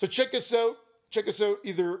 So check us out. Check us out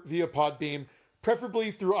either via Podbeam, preferably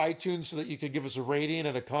through iTunes, so that you can give us a rating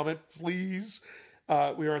and a comment, please.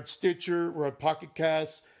 We are on Stitcher. We're on Pocket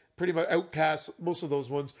Casts, pretty much Outcast, most of those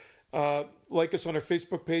ones. Like us on our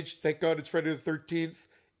Facebook page. Thank God it's Friday the 13th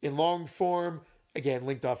in long form. Again,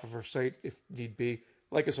 linked off of our site if need be.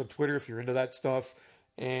 Like us on Twitter if you're into that stuff.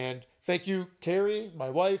 And thank you, Carrie, my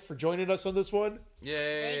wife, for joining us on this one. Yay!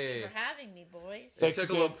 Thank you for having me, boys. It Thanks took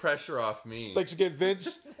again. a little pressure off me. Thanks again,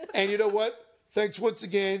 Vince. And you know what? Thanks once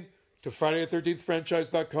again to Friday the 13th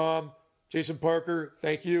franchise.com. Jason Parker,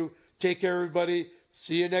 thank you. Take care, everybody.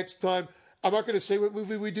 See you next time. I'm not going to say what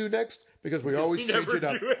movie we do next because we always change never it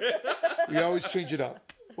up. do it. We always change it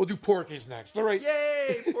up. We'll do Porky's next. All right.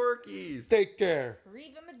 Yay, Porkies! Take care.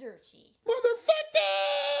 Reva Maderchi.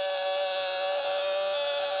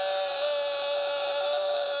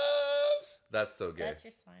 Motherfuckers! That's so gay. That's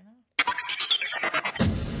your sign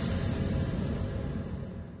off.